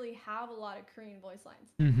doesn't really have a lot of Korean voice lines.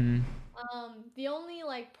 Mm-hmm. The only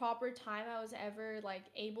like proper time I was ever like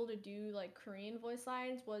able to do like Korean voice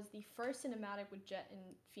lines was the first cinematic with Jett in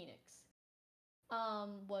Phoenix.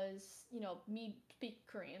 Was me speak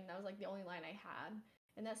Korean. That was like the only line I had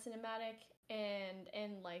in that cinematic,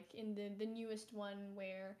 and like in the newest one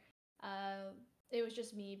where it was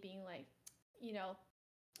just me being like,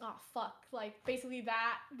 oh fuck, like basically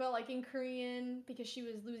that, but like in Korean because she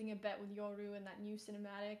was losing a bet with Yoru in that new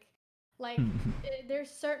cinematic. Like there's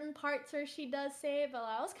certain parts where she does say it, but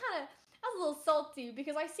I was a little salty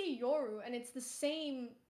because I see Yoru and it's the same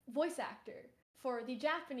voice actor for the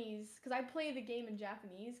Japanese, because I play the game in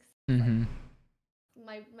Japanese. Mm-hmm.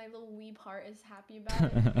 Like my little weeb heart is happy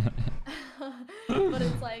about it. But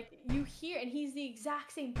it's like you hear, and he's the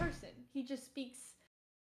exact same person. He just speaks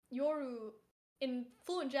Yoru in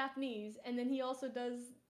fluent Japanese, and then he also does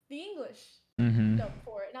the English Mm-hmm. dub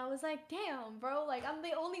for it. And I was like, damn, bro, like I'm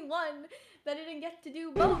the only one that didn't get to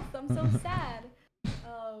do both. I'm so sad.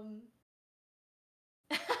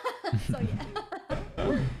 So yeah.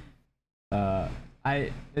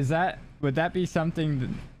 Would that be something that,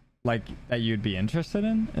 like that you'd be interested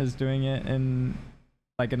in, is doing it in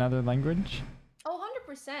like another language? Oh,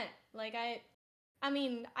 100%. Like I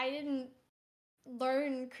mean, I didn't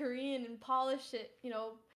learn Korean and polish it,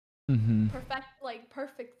 Mm-hmm.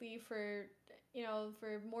 perfectly for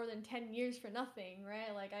for more than 10 years for nothing,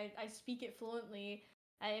 right? Like I speak it fluently.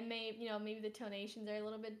 It may, maybe the tonations are a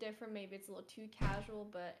little bit different, maybe it's a little too casual,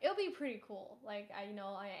 but it'll be pretty cool. Like I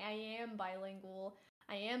am bilingual.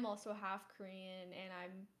 I am also half Korean, and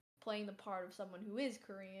I'm playing the part of someone who is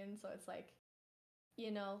Korean, so it's like,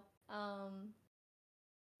 you know, um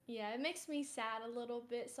yeah, it makes me sad a little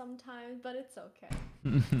bit sometimes, but it's okay.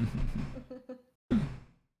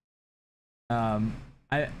 um,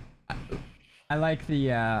 I, I I like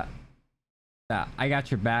the I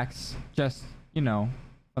got your backs, just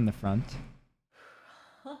from the front.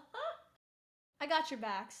 I got your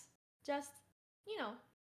backs. Just,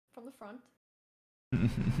 from the front.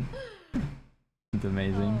 It's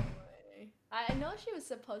amazing. Oh, I know she was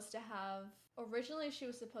supposed to have, originally she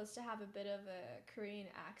was supposed to have a bit of a Korean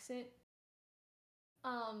accent.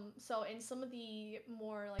 So in some of the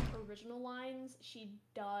more like original lines, she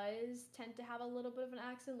does tend to have a little bit of an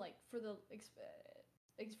accent, like for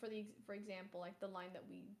example, like the line that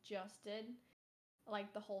we just did,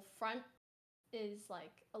 like the whole front is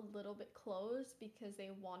like a little bit closed because they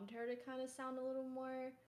want her to kind of sound a little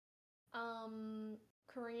more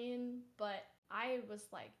Korean, but I was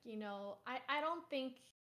like, I don't think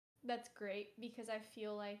that's great because I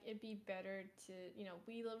feel like it'd be better to,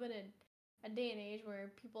 we live in a day and age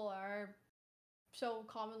where people are so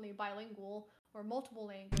commonly bilingual or multiple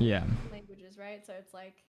languages, right? So it's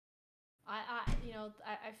like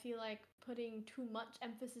I feel like putting too much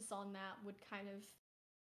emphasis on that would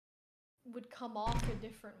come off a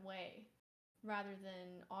different way rather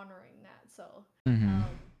than honoring that. So Mm-hmm.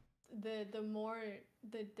 the more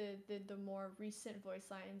the more recent voice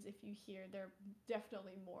lines, if you hear, they're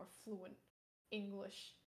definitely more fluent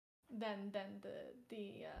English than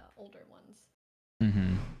the older ones.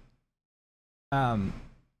 Mm-hmm.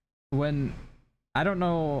 When I don't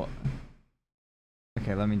know.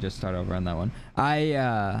 Okay, let me just start over on that one.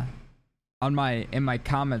 In my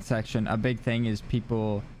comment section, a big thing is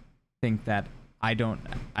people think that I don't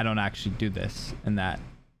actually do this, and that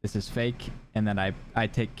this is fake, and that I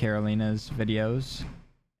take Carolina's videos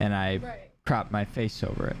and I crop my face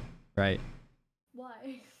over it, right?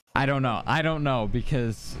 Why? I don't know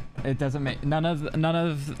because it doesn't make none of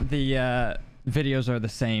the videos are the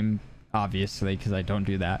same, obviously, because I don't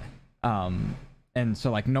do that. and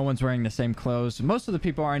so like no one's wearing the same clothes. Most of the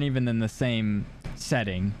people aren't even in the same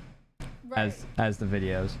setting as the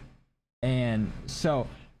videos. And so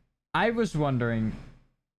I was wondering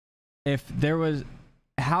if there was,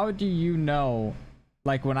 how do you know,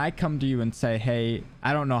 like when I come to you and say, hey,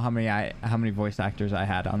 I don't know how many voice actors I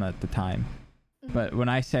had on at the time, but when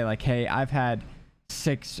I say like, hey, I've had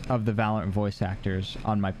 6 of the Valorant voice actors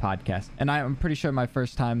on my podcast, and I'm pretty sure my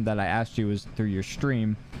first time that I asked you was through your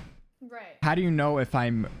stream. Right. How do you know if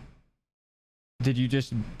did you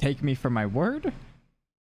just take me for my word?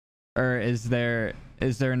 Or is there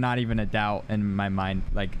not even a doubt in my mind,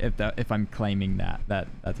 like if I'm claiming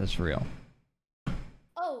that's real?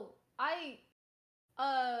 Oh,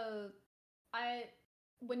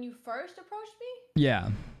 when you first approached me? Yeah.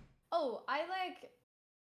 Oh,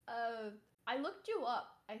 I looked you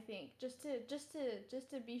up, I think, just to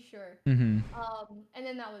be sure. Mm-hmm. And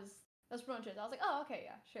then that's pretty much it. I was like, oh, okay,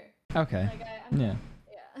 yeah, sure. Okay. Like, yeah.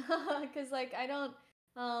 Because like I don't,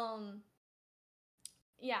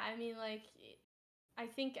 yeah, I mean, like, I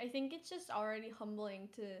think it's just already humbling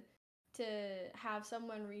to have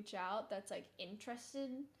someone reach out that's like interested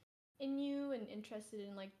in you and interested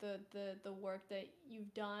in like the work that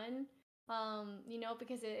you've done. You know,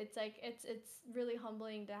 because it's like it's really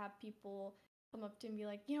humbling to have people come up to and be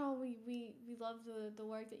like, you know, we love the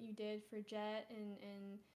work that you did for Jett, and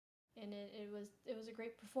it was a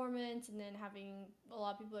great performance, and then having a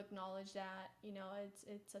lot of people acknowledge that, you know,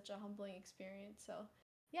 it's such a humbling experience. So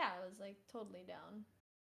yeah, I was like totally down.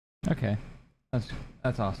 Okay, that's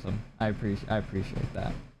awesome. I appreciate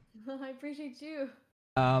that. I appreciate you.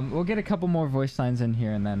 We'll get a couple more voice lines in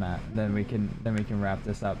here, and then we can wrap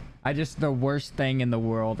this up. The worst thing in the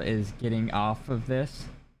world is getting off of this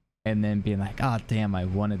and then being like, oh damn, I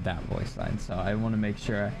wanted that voice line. So I want to make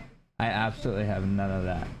sure I absolutely have none of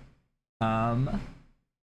that.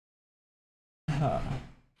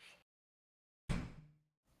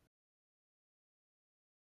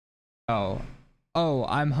 Oh,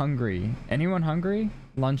 I'm hungry. Anyone hungry?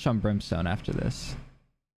 Lunch on Brimstone after this.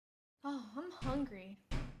 Oh, I'm hungry.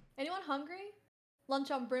 Anyone hungry?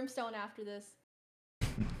 Lunch on Brimstone after this.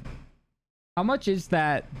 How much is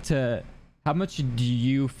that to... How much do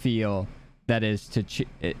you feel that is to...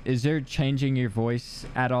 is there changing your voice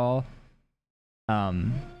at all?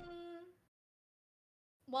 Well,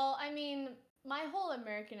 I mean, my whole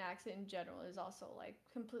American accent in general is also like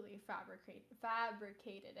completely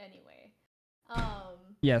fabricated anyway.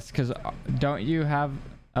 Yes, because don't you have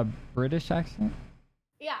a British accent?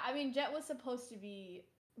 Yeah, I mean, Jett was supposed to be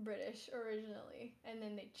British originally, and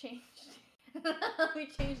then they changed. We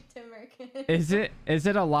changed to American. Is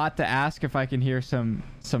it a lot to ask if I can hear some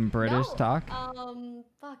British talk?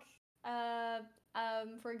 Fuck.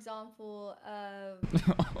 For example,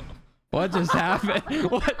 What just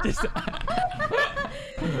happened? What just?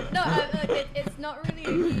 No, it's not really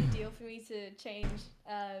a huge deal for me to change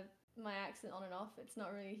my accent on and off. It's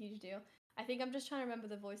not really a huge deal. I think I'm just trying to remember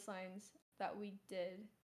the voice lines that we did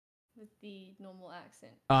with the normal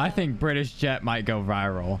accent. Oh, I think British Jett might go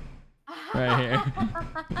viral. Right here.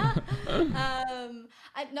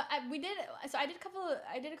 I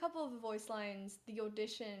did a couple of voice lines, the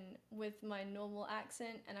audition with my normal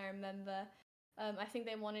accent, and I remember I think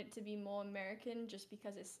they wanted it to be more American just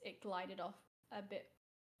because it glided off a bit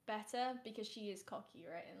better, because she is cocky,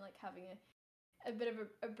 right? And like having a bit of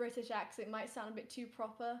a British accent might sound a bit too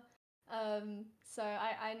proper. So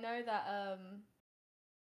I know that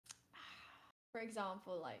for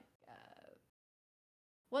example, like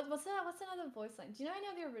what's another voice line? Do you know any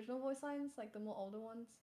of the original voice lines, like the more older ones?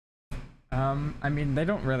 I mean, they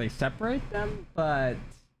don't really separate them, but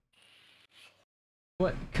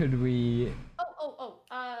what could we?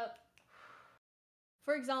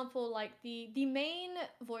 For example, like the main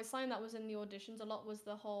voice line that was in the auditions a lot was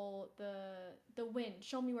the whole the wind,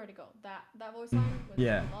 show me where to go. That voice line was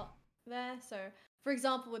a lot there. So for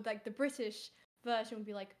example, with like the British version would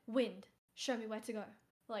be like, wind, show me where to go.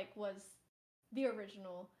 Like was the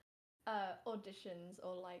original auditions,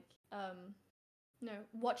 or like no,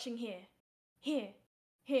 watching here,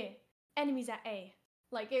 enemies at A.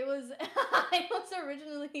 Like it was it was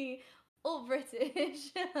originally all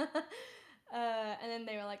British. And then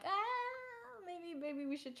they were like, maybe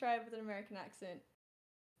we should try it with an American accent.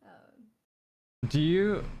 Do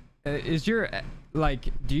you do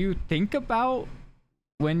you think about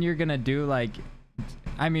when you're gonna do, like,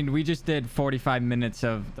 I mean, we just did 45 minutes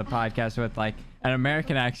of the podcast with like an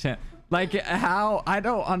American accent. Like, how, I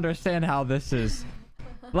don't understand how this is.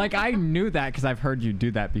 Like, I knew that because I've heard you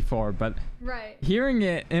do that before, but hearing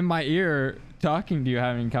it in my ear, talking to you,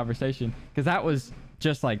 having a conversation, because that was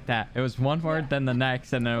just like that. It was one word, then the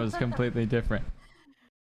next, and then it was completely different.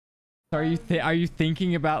 So are you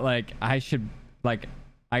thinking about like I should like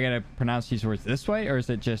I gotta pronounce these words this way, or is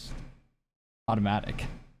it just automatic?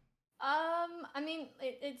 I mean,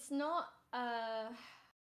 it's not. I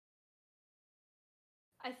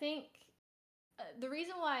think the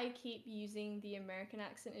reason why I keep using the American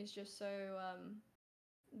accent is just so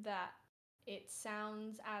that it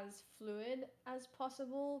sounds as fluid as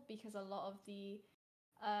possible, because a lot of the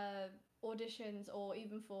auditions, or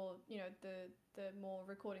even for the more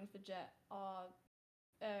recordings for Jett, are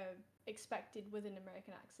expected with an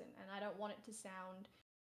American accent, and I don't want it to sound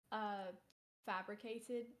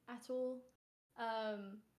fabricated at all.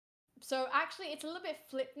 So actually, it's a little bit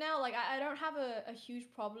flipped now. Like I don't have a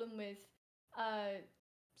huge problem with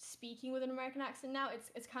speaking with an American accent now.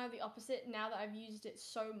 It's kind of the opposite now that I've used it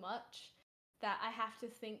so much that I have to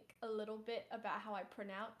think a little bit about how I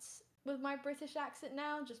pronounce with my British accent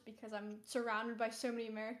now, just because I'm surrounded by so many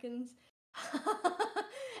Americans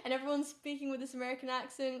and everyone's speaking with this American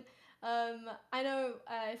accent. I know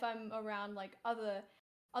if I'm around like other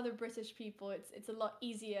British people, it's a lot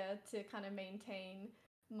easier to kind of maintain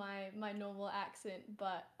my normal accent,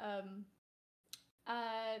 but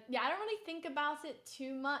yeah, I don't really think about it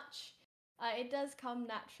too much. It does come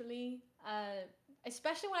naturally,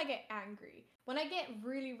 especially when I get angry. When I get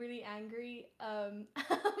really, really angry,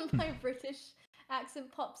 my British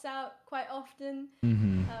accent pops out quite often.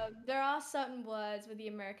 Mm-hmm. There are certain words with the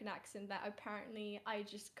American accent that apparently I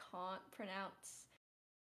just can't pronounce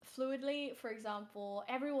fluidly. For example,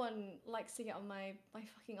 everyone likes to get on my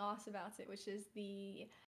fucking ass about it, which is the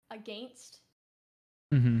against.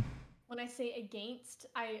 Mm-hmm. When I say against,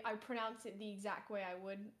 I pronounce it the exact way I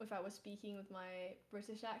would if I was speaking with my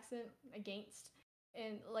British accent, against.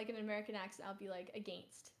 And like an American accent, I'll be like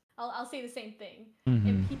against. I'll say the same thing,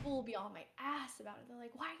 and people will be on my ass about it. They're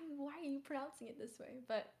like, why are you pronouncing it this way?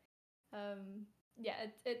 But yeah,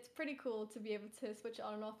 it's pretty cool to be able to switch it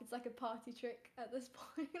on and off. It's like a party trick at this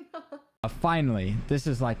point. Finally, this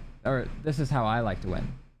is how I like to win.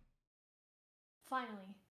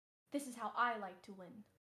 Finally, this is how I like to win.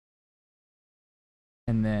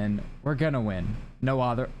 And then we're gonna win. No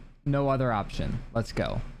other option. Let's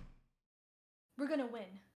go. We're gonna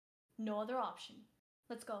win. No other option.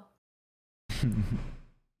 Let's go.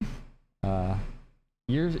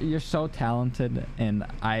 You're so talented, and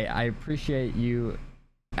I appreciate you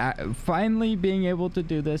finally being able to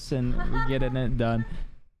do this and getting it done.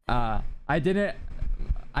 I didn't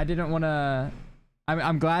want to.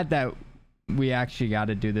 I'm glad that we actually got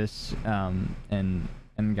to do this and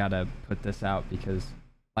got to put this out, because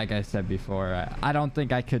like I said before, I don't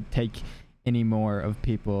think I could take any more of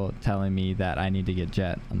people telling me that I need to get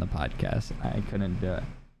Jett on the podcast. I couldn't do it.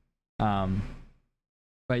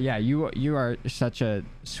 But yeah, you are such a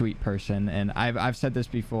sweet person, and I've said this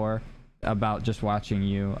before about just watching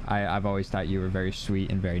you. I've always thought you were very sweet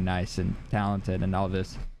and very nice and talented and all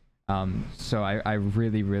this. So I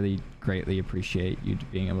really, really greatly appreciate you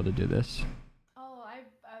being able to do this. Oh, I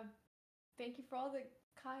thank you for all the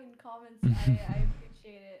kind comments. I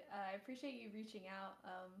appreciate it. I appreciate you reaching out.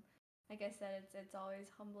 Like I said, it's always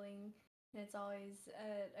humbling, and it's always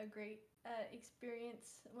a great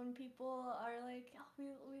experience when people are like, oh,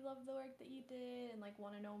 we love the work that you did, and like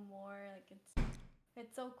want to know more. Like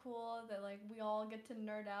it's so cool that like we all get to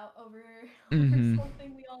nerd out over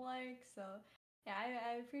something we all like. So yeah,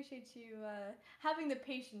 I appreciate you having the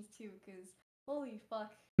patience too, because holy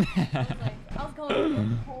fuck, I was going through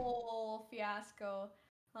a whole fiasco.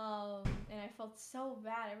 And I felt so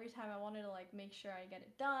bad every time I wanted to like make sure I get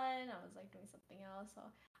it done. I was like doing something else. So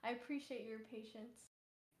I appreciate your patience,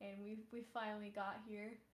 and we finally got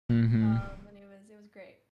here. And it was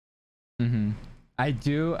great.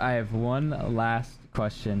 I have one last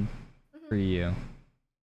question for you.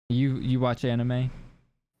 You watch anime?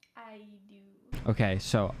 I do. Okay,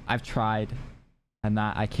 so I've tried, and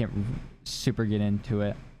I can't super get into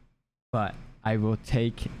it, but I will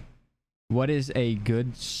take. What is a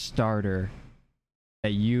good starter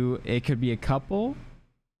that it could be a couple,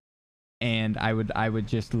 and I would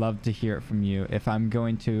just love to hear it from you. If I'm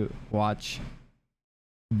going to watch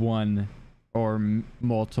one or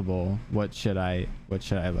multiple, what should I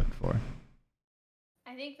look for?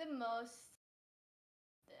 I think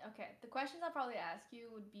the questions I'll probably ask you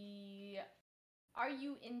would be, are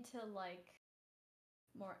you into like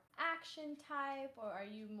more action type, or are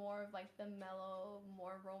you more of like the mellow,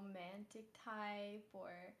 more romantic type, or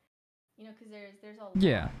because there's a lot.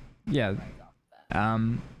 Yeah.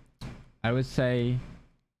 I would say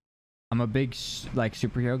I'm a big like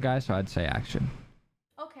superhero guy, so I'd say action.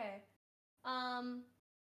 Okay.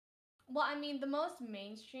 Well, I mean, the most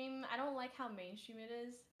mainstream, I don't like how mainstream it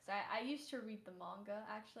is, because I used to read the manga,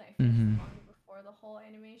 actually. I finished the manga before the whole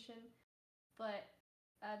animation. But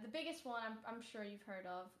the biggest one I'm sure you've heard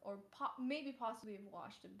of, or maybe possibly have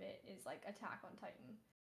watched a bit, is like Attack on Titan.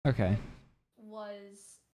 Okay.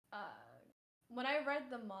 Was when I read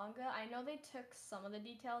the manga, I know they took some of the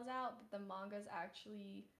details out, but the manga's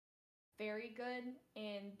actually very good,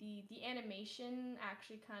 and the animation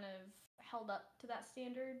actually kind of held up to that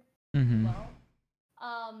standard well.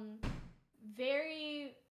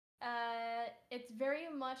 Very it's very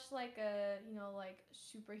much like a, you know, like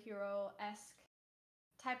superhero-esque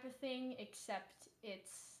type of thing, except it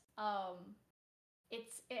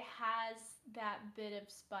has that bit of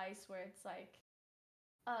spice where it's like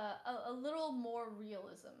a little more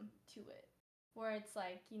realism to it, where it's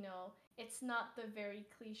like, you know, it's not the very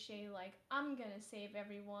cliche like I'm gonna save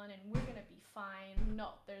everyone and we're gonna be fine. No,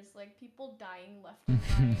 there's like people dying left and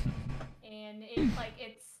right,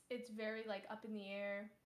 and it's very like up in the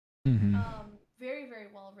air. Very, very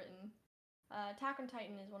well written. Attack on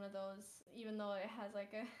Titan is one of those, even though it has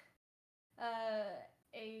like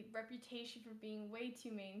a reputation for being way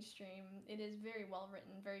too mainstream, it is very well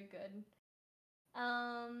written, very good.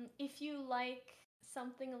 If you like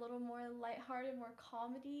something a little more lighthearted, more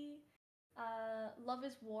comedy, Love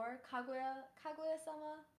is War,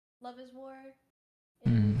 Kaguya-sama, Love is War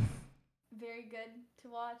is very good to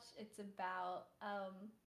watch. It's about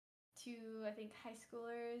two, I think, high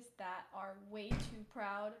schoolers that are way too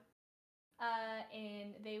proud,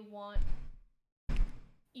 and they want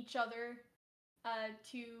each other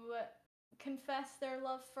to confess their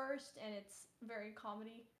love first, and it's very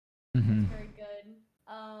comedy. It's very good.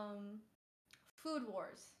 Food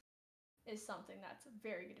Wars is something that's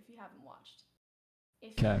very good if you haven't watched.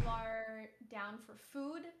 If you are down for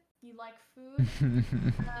food, you like food,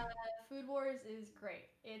 Food Wars is great.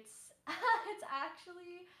 It's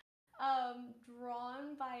actually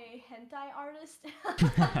drawn by a hentai artist.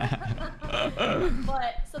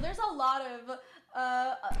 But so there's a lot of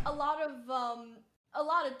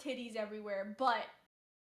titties everywhere, but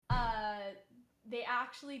they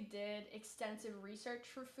actually did extensive research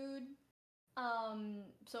for food.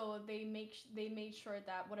 So they made sure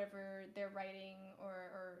that whatever they're writing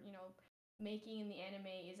or you know, making in the anime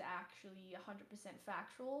is actually 100%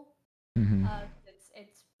 factual.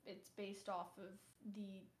 It's based off of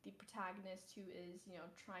the protagonist, who is, you know,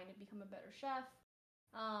 trying to become a better chef,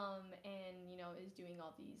 and, you know, is doing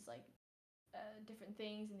all these like different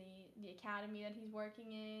things in the academy that he's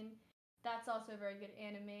working in. That's also a very good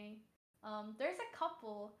anime. There's a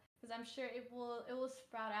couple, because I'm sure it will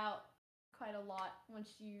sprout out quite a lot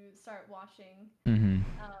once you start watching.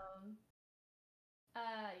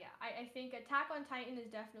 Yeah, I think Attack on Titan is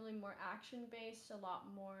definitely more action based, a lot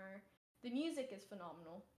more. The music is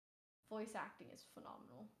phenomenal. Voice acting is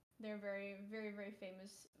phenomenal. They're very, very, very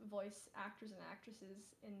famous voice actors and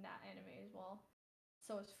actresses in that anime as well.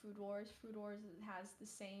 So is Food Wars. Food Wars has the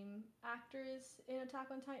same actors in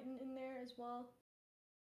Attack on Titan in there as well.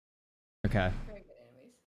 Okay. Very good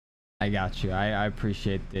animes. I got you. I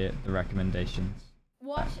appreciate the recommendations.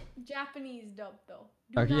 Watch Japanese dub though.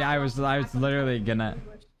 Okay, yeah, I was literally gonna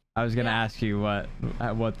ask you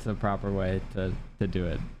what's the proper way to do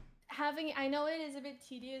it. I know it is a bit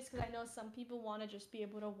tedious, because I know some people want to just be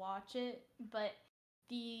able to watch it, but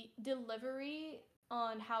the delivery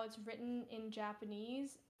on how it's written in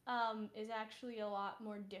Japanese is actually a lot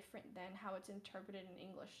more different than how it's interpreted in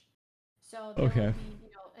English. So there will be, you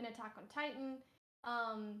know, an Attack on Titan.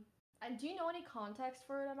 Do you know any context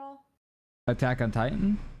for it at all? Attack on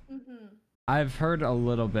Titan? I've heard a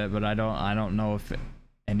little bit, but I don't know if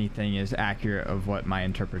anything is accurate of what my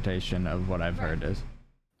interpretation of what I've heard is.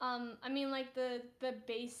 I mean, like the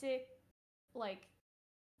basic like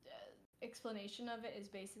explanation of it is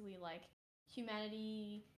basically like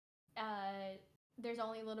humanity. There's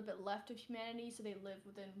only a little bit left of humanity, so they live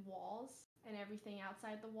within walls, and everything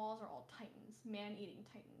outside the walls are all titans, man-eating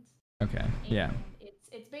titans. Okay. And yeah.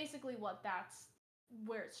 It's basically that's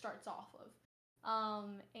where it starts off of.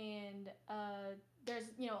 And there's,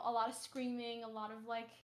 you know, a lot of screaming, a lot of like,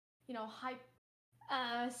 you know, hype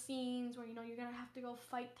scenes where, you know, you're gonna have to go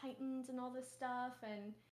fight titans and all this stuff,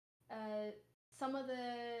 and some of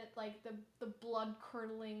the like the blood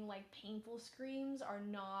curdling, like painful screams are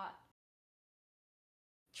not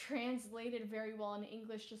translated very well in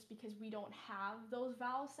English, just because we don't have those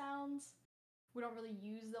vowel sounds. We don't really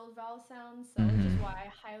use those vowel sounds, so which is why I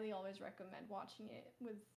highly always recommend watching it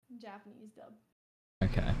with Japanese dub.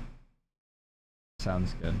 Okay.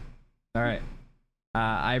 Sounds good. All right.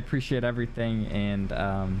 I appreciate everything, and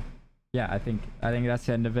yeah, I think that's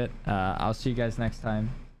the end of it. I'll see you guys next time.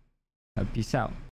 Peace out.